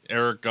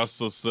 Eric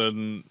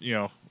Gustafson,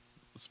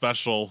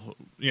 special,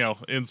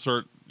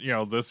 insert,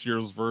 this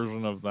year's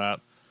version of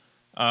that.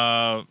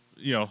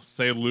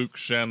 Say Luke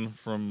Shen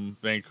from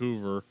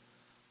Vancouver.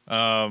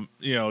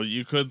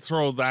 You could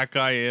throw that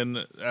guy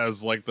in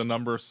as the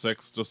number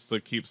 6 just to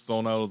keep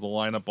Stone out of the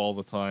lineup all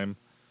the time.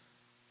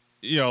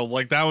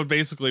 That would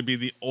basically be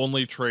the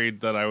only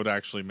trade that I would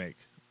actually make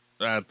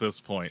at this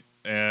point.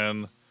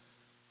 And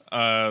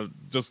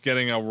just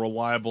getting a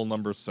reliable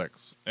number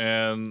 6.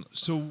 And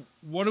so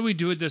what do we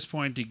do at this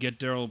point to get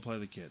Darryl to play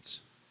the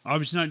kids?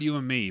 Obviously not you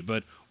and me,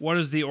 but what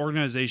does the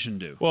organization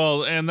do?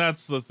 Well, and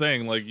that's the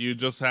thing. You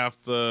just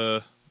have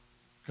to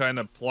kind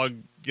of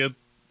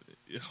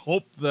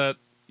hope that,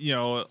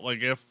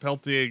 if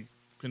Peltier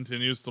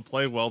continues to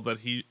play well, that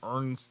he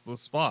earns the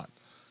spot.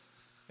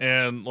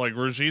 And,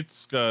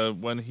 Rajitska,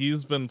 when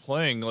he's been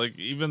playing,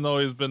 even though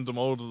he's been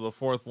demoted to the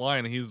 4th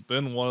line, he's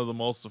been one of the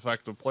most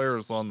effective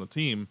players on the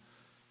team.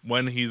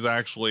 When he's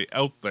actually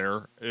out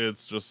there,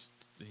 it's just,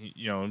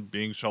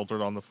 being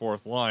sheltered on the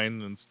 4th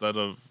line instead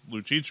of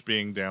Lucic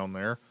being down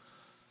there.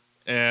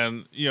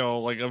 And,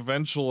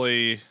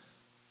 eventually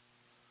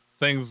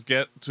things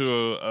get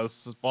to a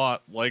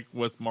spot,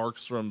 with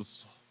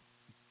Markstrom's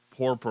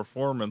poor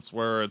performance,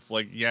 where it's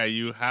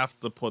you have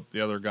to put the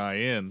other guy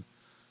in.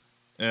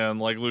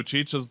 And,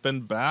 Lucic has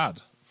been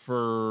bad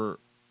for,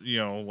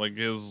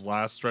 his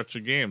last stretch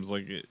of games.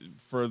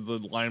 For the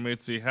line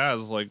mates he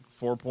has,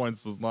 4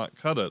 points does not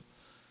cut it.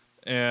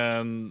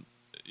 And,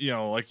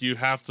 you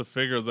have to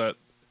figure that.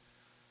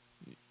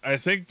 I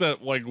think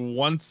that,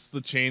 once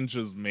the change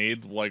is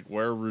made, where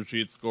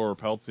Rajitska or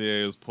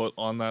Peltier is put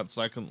on that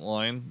second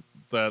line,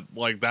 that,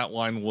 that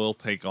line will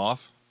take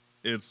off.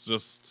 It's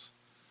just,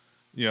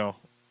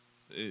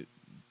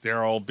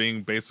 they're all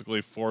being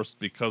basically forced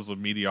because of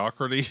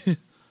mediocrity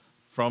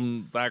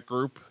from that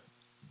group.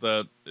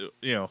 That,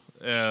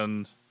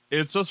 and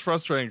it's just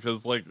frustrating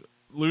because,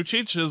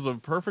 Lucic is a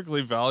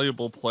perfectly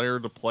valuable player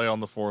to play on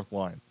the 4th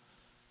line.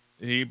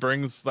 He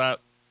brings that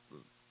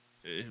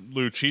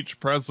Lucic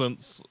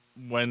presence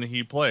when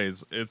he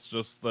plays. It's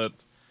just that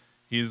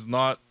he's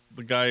not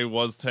the guy he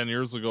was 10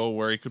 years ago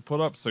where he could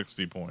put up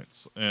 60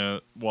 points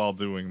while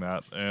doing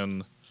that.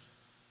 And,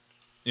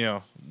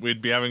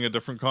 we'd be having a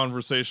different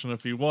conversation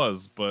if he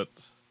was, but,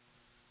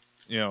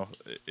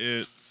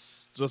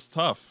 it's just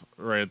tough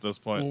right at this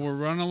point. Well, we're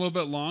running a little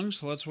bit long,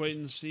 so let's wait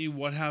and see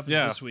what happens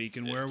this week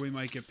and where we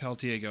might get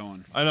Peltier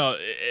going. I know.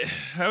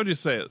 How would you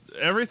say it?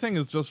 Everything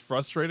is just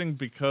frustrating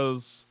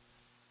because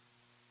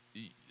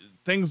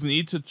things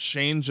need to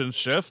change and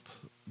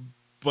shift,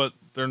 but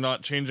they're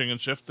not changing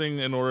and shifting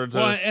in order to...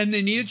 Well, and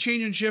they need to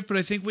change and shift, but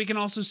I think we can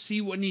also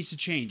see what needs to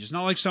change. It's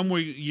not like some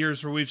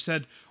years where we've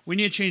said, we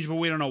need to change, but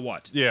we don't know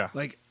what. Yeah.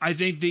 I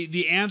think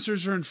the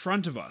answers are in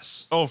front of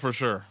us. Oh, for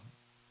sure.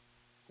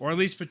 Or at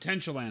least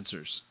potential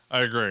answers.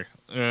 I agree.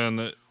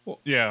 And,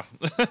 yeah.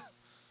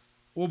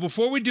 Well,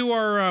 before we do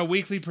our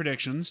weekly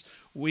predictions,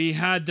 we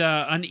had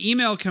an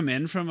email come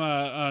in from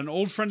an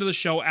old friend of the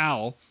show,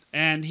 Al,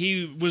 and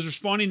he was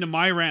responding to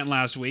my rant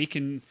last week,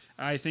 and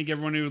I think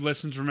everyone who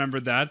listens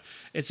remembered that.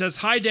 It says,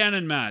 "Hi, Dan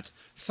and Matt.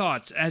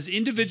 Thoughts. As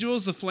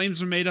individuals, the Flames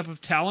are made up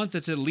of talent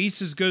that's at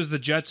least as good as the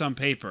Jets on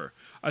paper.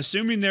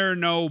 Assuming there are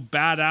no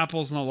bad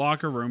apples in the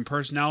locker room,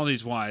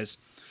 personalities-wise,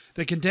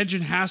 the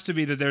contention has to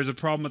be that there's a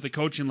problem at the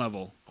coaching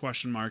level, ?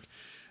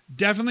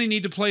 Definitely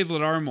need to play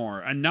Vladar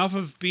more. Enough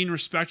of being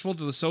respectful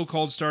to the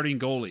so-called starting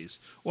goalies.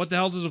 What the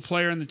hell does a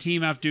player in the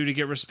team have to do to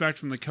get respect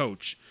from the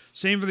coach?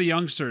 Same for the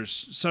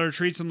youngsters. Sutter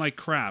treats them like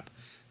crap.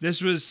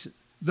 This was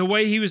the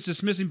way he was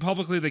dismissing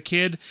publicly the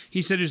kid.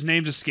 He said his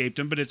name escaped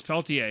him, but it's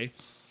Peltier.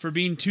 for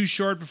being too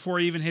short before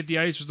he even hit the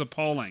ice was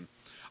appalling.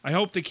 I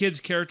hope the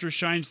kid's character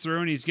shines through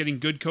and he's getting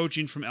good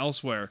coaching from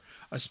elsewhere,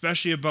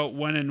 especially about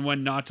when and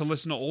when not to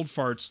listen to old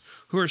farts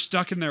who are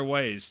stuck in their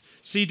ways.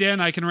 See,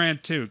 Dan, I can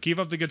rant too. Keep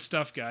up the good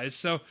stuff, guys.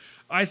 So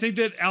I think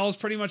that Al's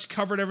pretty much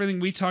covered everything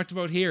we talked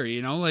about here.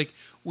 You know, like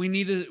we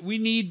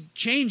need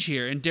change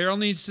here, and Darryl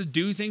needs to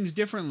do things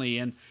differently.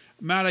 And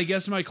Matt, I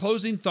guess my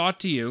closing thought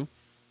to you: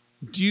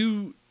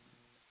 do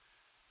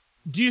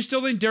you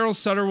still think Darryl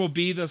Sutter will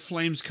be the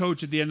Flames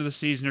coach at the end of the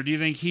season, or do you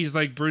think he's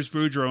like Bruce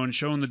Boudreau and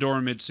showing the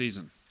door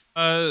mid-season?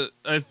 I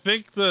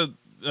think that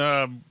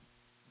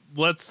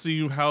let's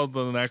see how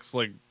the next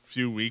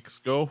few weeks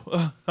go.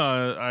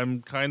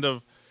 I'm kind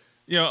of,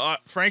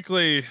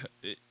 frankly,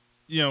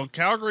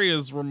 Calgary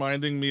is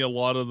reminding me a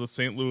lot of the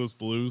St. Louis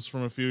Blues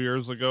from a few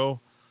years ago,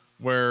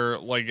 where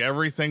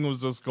everything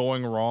was just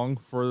going wrong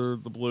for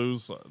the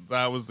Blues.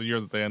 That was the year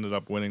that they ended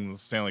up winning the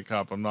Stanley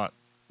Cup. I'm not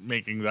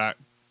making that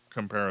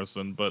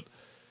comparison, but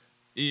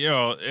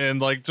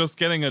and just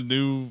getting a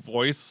new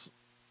voice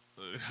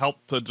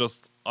helped to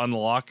just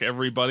unlock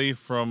everybody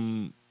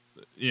from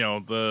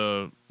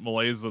the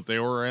malaise that they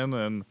were in.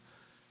 And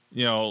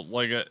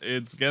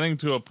it's getting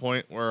to a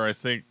point where I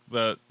think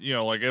that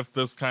if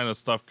this kind of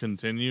stuff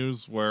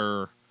continues,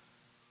 where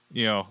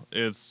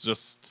it's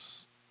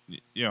just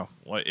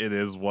it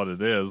is what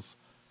it is,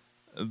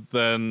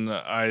 then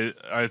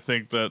I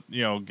think that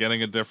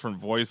getting a different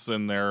voice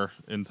in there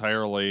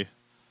entirely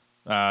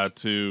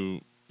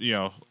to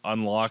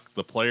unlock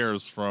the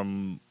players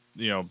from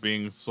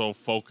being so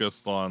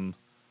focused on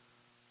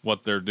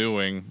what they're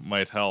doing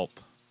might help.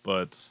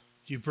 But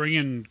do you bring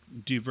in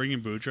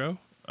Boudreau?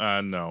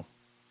 No.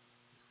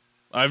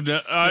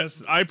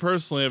 I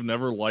personally have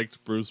never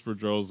liked Bruce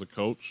Boudreau as a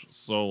coach,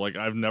 so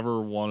I've never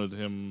wanted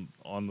him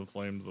on the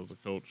Flames as a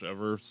coach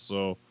ever.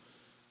 So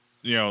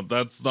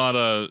that's not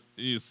a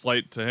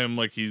slight to him.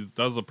 He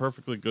does a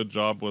perfectly good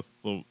job with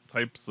the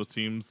types of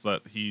teams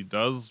that he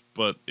does,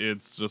 but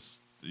it's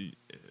just,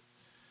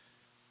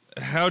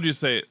 how do you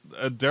say it?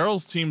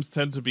 Darryl's teams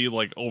tend to be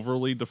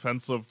overly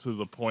defensive to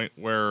the point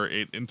where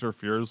it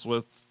interferes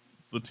with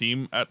the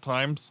team at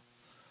times.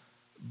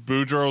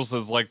 Boudreau's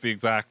is the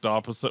exact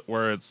opposite,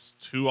 where it's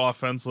too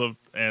offensive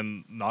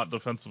and not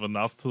defensive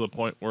enough to the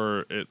point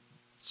where it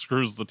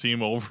screws the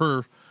team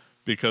over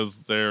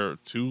because they're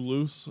too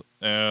loose.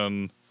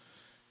 And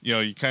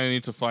you kind of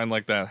need to find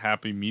that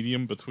happy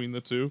medium between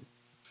the two.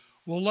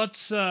 Well,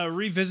 let's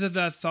revisit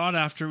that thought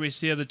after we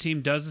see how the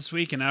team does this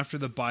week and after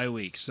the bye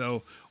week.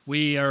 So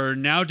we are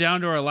now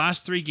down to our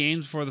last 3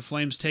 games before the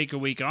Flames take a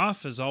week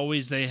off. As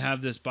always, they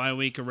have this bye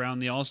week around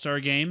the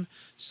All-Star game.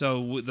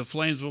 So the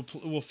Flames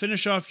will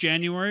finish off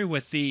January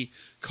with the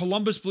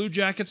Columbus Blue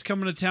Jackets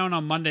coming to town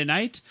on Monday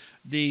night,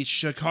 the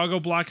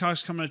Chicago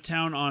Blackhawks coming to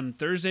town on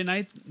Thursday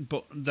night.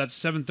 That's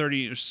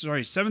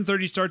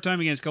 7:30 start time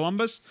against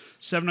Columbus,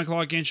 7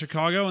 o'clock in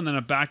Chicago, and then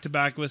a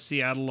back-to-back with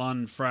Seattle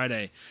on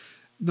Friday.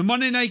 The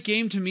Monday night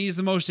game to me is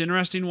the most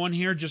interesting one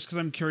here, just because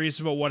I'm curious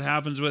about what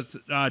happens with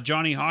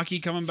Johnny Hockey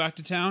coming back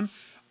to town.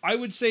 I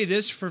would say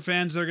this for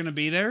fans that are going to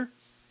be there: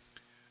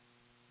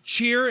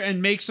 cheer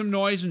and make some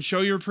noise and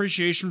show your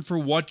appreciation for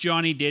what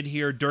Johnny did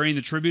here during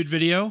the tribute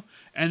video,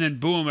 and then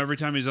boo him every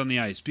time he's on the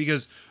ice,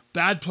 because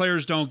bad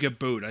players don't get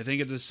booed. I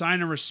think it's a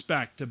sign of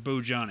respect to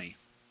boo Johnny.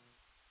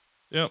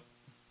 Yep.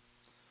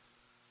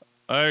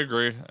 I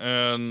agree.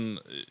 And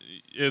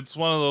it's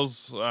one of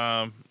those,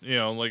 how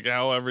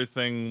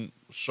everything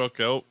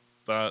shook out,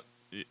 that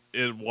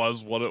it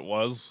was what it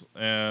was.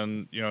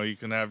 And, you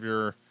can have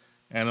your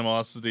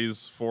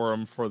animosities for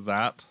him for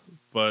that.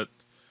 But,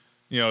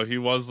 he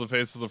was the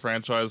face of the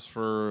franchise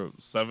for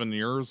 7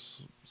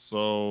 years.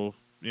 So,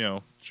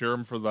 cheer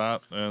him for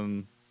that.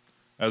 And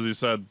as you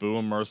said, boo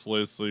him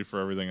mercilessly for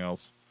everything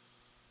else.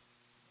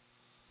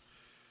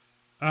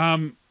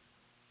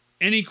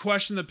 Any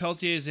question that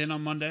Peltier is in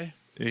on Monday?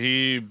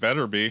 He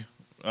better be.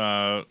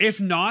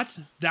 If not,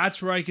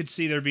 that's where I could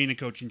see there being a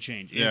coaching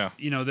change. If,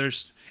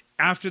 there's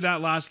after that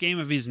last game,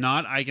 if he's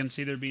not, I can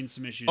see there being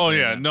some issues. Oh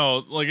yeah,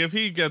 no, if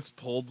he gets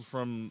pulled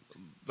from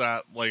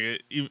that,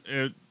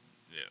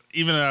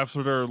 even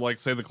after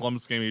say the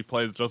Columbus game, he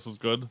plays just as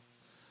good,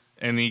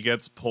 and he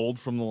gets pulled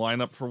from the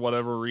lineup for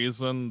whatever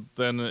reason,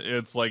 then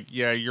it's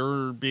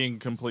you're being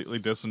completely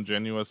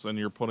disingenuous and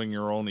you're putting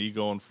your own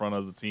ego in front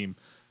of the team,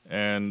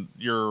 and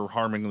you're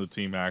harming the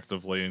team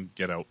actively, and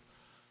get out.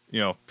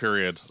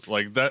 Period.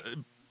 That.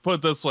 Put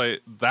it this way,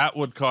 that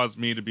would cause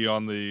me to be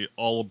on the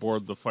all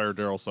aboard the fire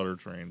Darryl Sutter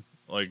train.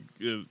 I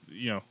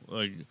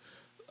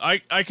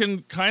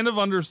can kind of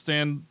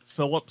understand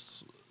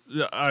Phillips.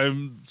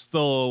 I'm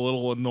still a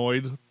little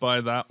annoyed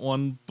by that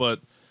one,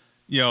 but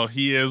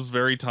he is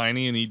very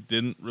tiny and he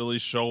didn't really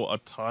show a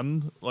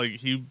ton.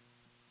 He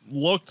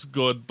looked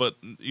good, but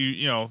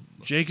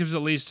Jacobs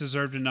at least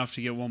deserved enough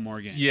to get one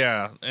more game.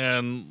 Yeah,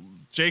 and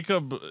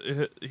Jacob,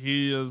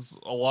 he is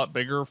a lot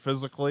bigger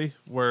physically,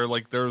 where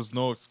there's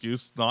no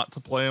excuse not to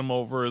play him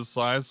over his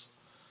size.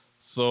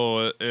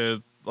 So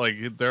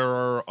there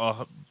are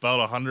about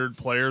 100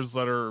 players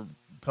that are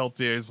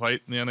Peltier's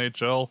height in the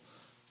NHL.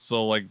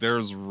 So, like,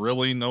 there's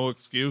really no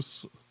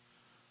excuse.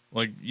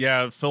 Like,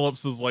 yeah,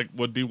 Phillips is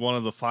would be one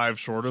of the 5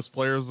 shortest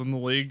players in the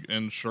league,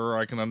 and sure,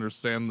 I can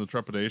understand the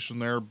trepidation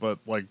there, but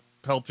like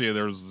Peltier,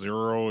 there's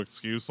zero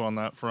excuse on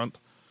that front.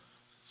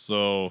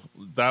 So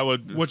that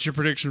would. What's your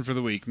prediction for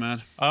the week,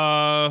 Matt?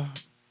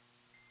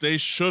 They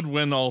should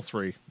win all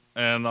 3,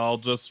 and I'll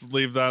just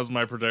leave that as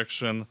my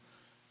prediction.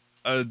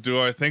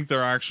 Do I think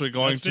they're actually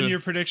going to? That's been your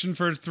prediction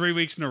for 3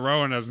 weeks in a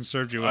row and hasn't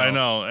served you well. I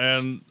know,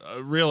 and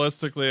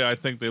realistically, I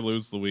think they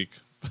lose the week.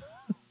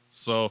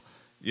 So,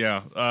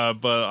 yeah,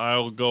 but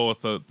I'll go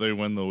with they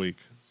win the week.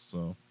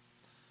 So,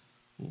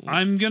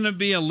 I'm gonna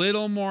be a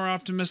little more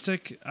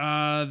optimistic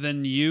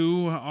than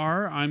you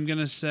are. I'm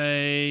gonna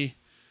say,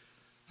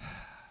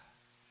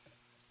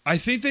 I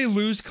think they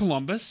lose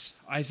Columbus.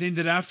 I think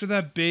that after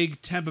that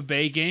big Tampa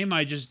Bay game,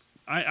 I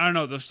don't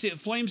know. The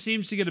Flames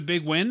seems to get a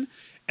big win,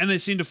 and they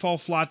seem to fall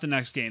flat the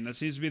next game. That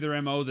seems to be their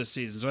MO this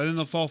season. So I think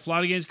they'll fall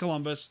flat against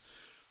Columbus.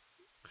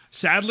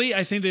 Sadly,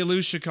 I think they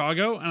lose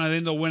Chicago, and I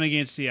think they'll win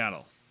against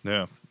Seattle.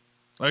 Yeah,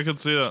 I could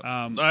see that.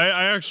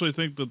 I actually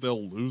think that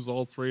they'll lose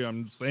all 3.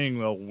 I'm saying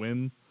they'll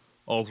win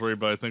all 3,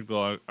 but I think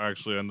they'll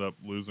actually end up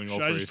losing all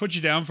 3. Should I just put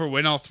you down for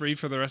win all 3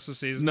 for the rest of the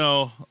season?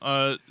 No.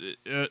 Even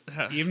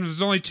if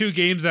there's only 2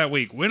 games that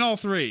week, win all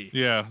 3.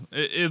 Yeah,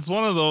 it's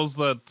one of those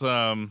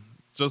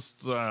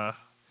that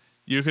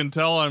you can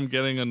tell I'm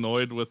getting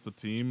annoyed with the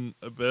team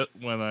a bit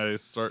when I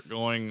start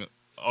going,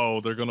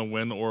 oh, they're going to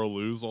win or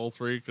lose all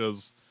 3,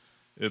 because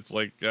it's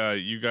like,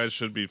 you guys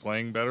should be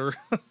playing better.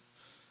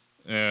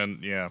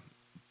 And, yeah,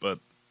 but,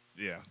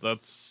 yeah,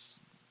 that's,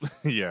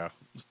 yeah.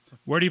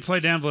 Where do you play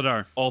Dan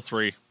Vladar? All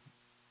 3.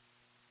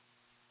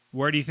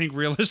 Where do you think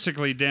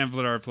realistically Dan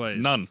Vladar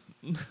plays? None.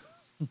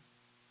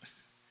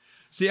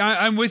 See,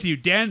 I'm with you.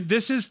 Dan,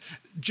 this is,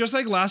 just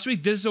like last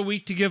week, this is a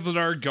week to get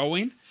Vladar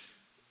going.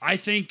 I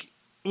think,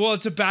 well,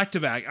 it's a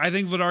back-to-back. I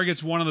think Vladar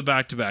gets one on the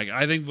back-to-back.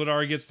 I think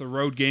Vladar gets the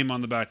road game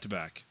on the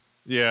back-to-back.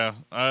 Yeah,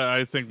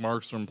 I think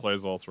Markstrom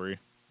plays all 3.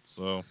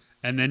 So.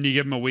 And then you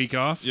give him a week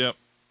off? Yep.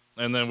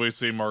 And then we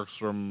see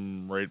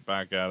Markstrom right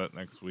back at it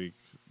next week,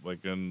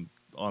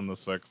 on the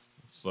 6th.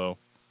 So.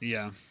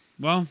 Yeah.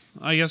 Well,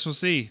 I guess we'll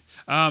see.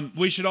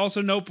 We should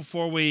also note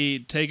before we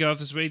take off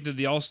this week that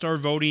the All-Star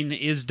voting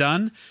is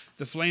done.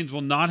 The Flames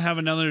will not have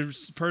another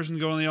person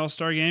go in the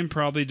All-Star game,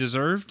 probably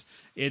deserved.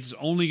 It's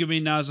only going to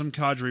be Nazem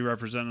Kadri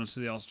representing us to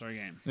the All-Star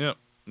game. Yep,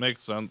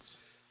 makes sense.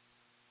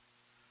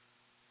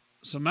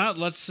 So, Matt,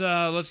 let's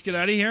get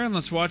out of here and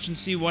let's watch and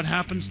see what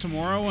happens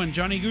tomorrow when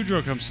Johnny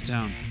Gaudreau comes to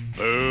town.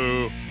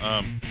 Boo.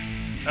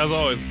 As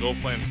always, go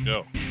Flames,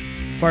 go.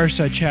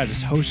 Fireside Chat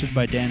is hosted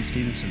by Dan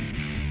Stevenson,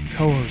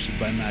 co-hosted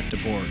by Matt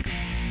DeBorg.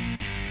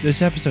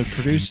 This episode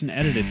produced and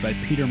edited by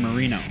Peter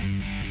Marino.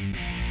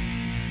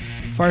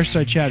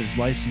 Fireside Chat is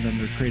licensed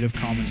under Creative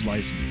Commons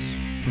license.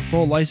 For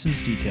full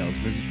license details,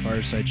 visit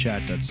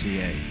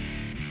firesidechat.ca.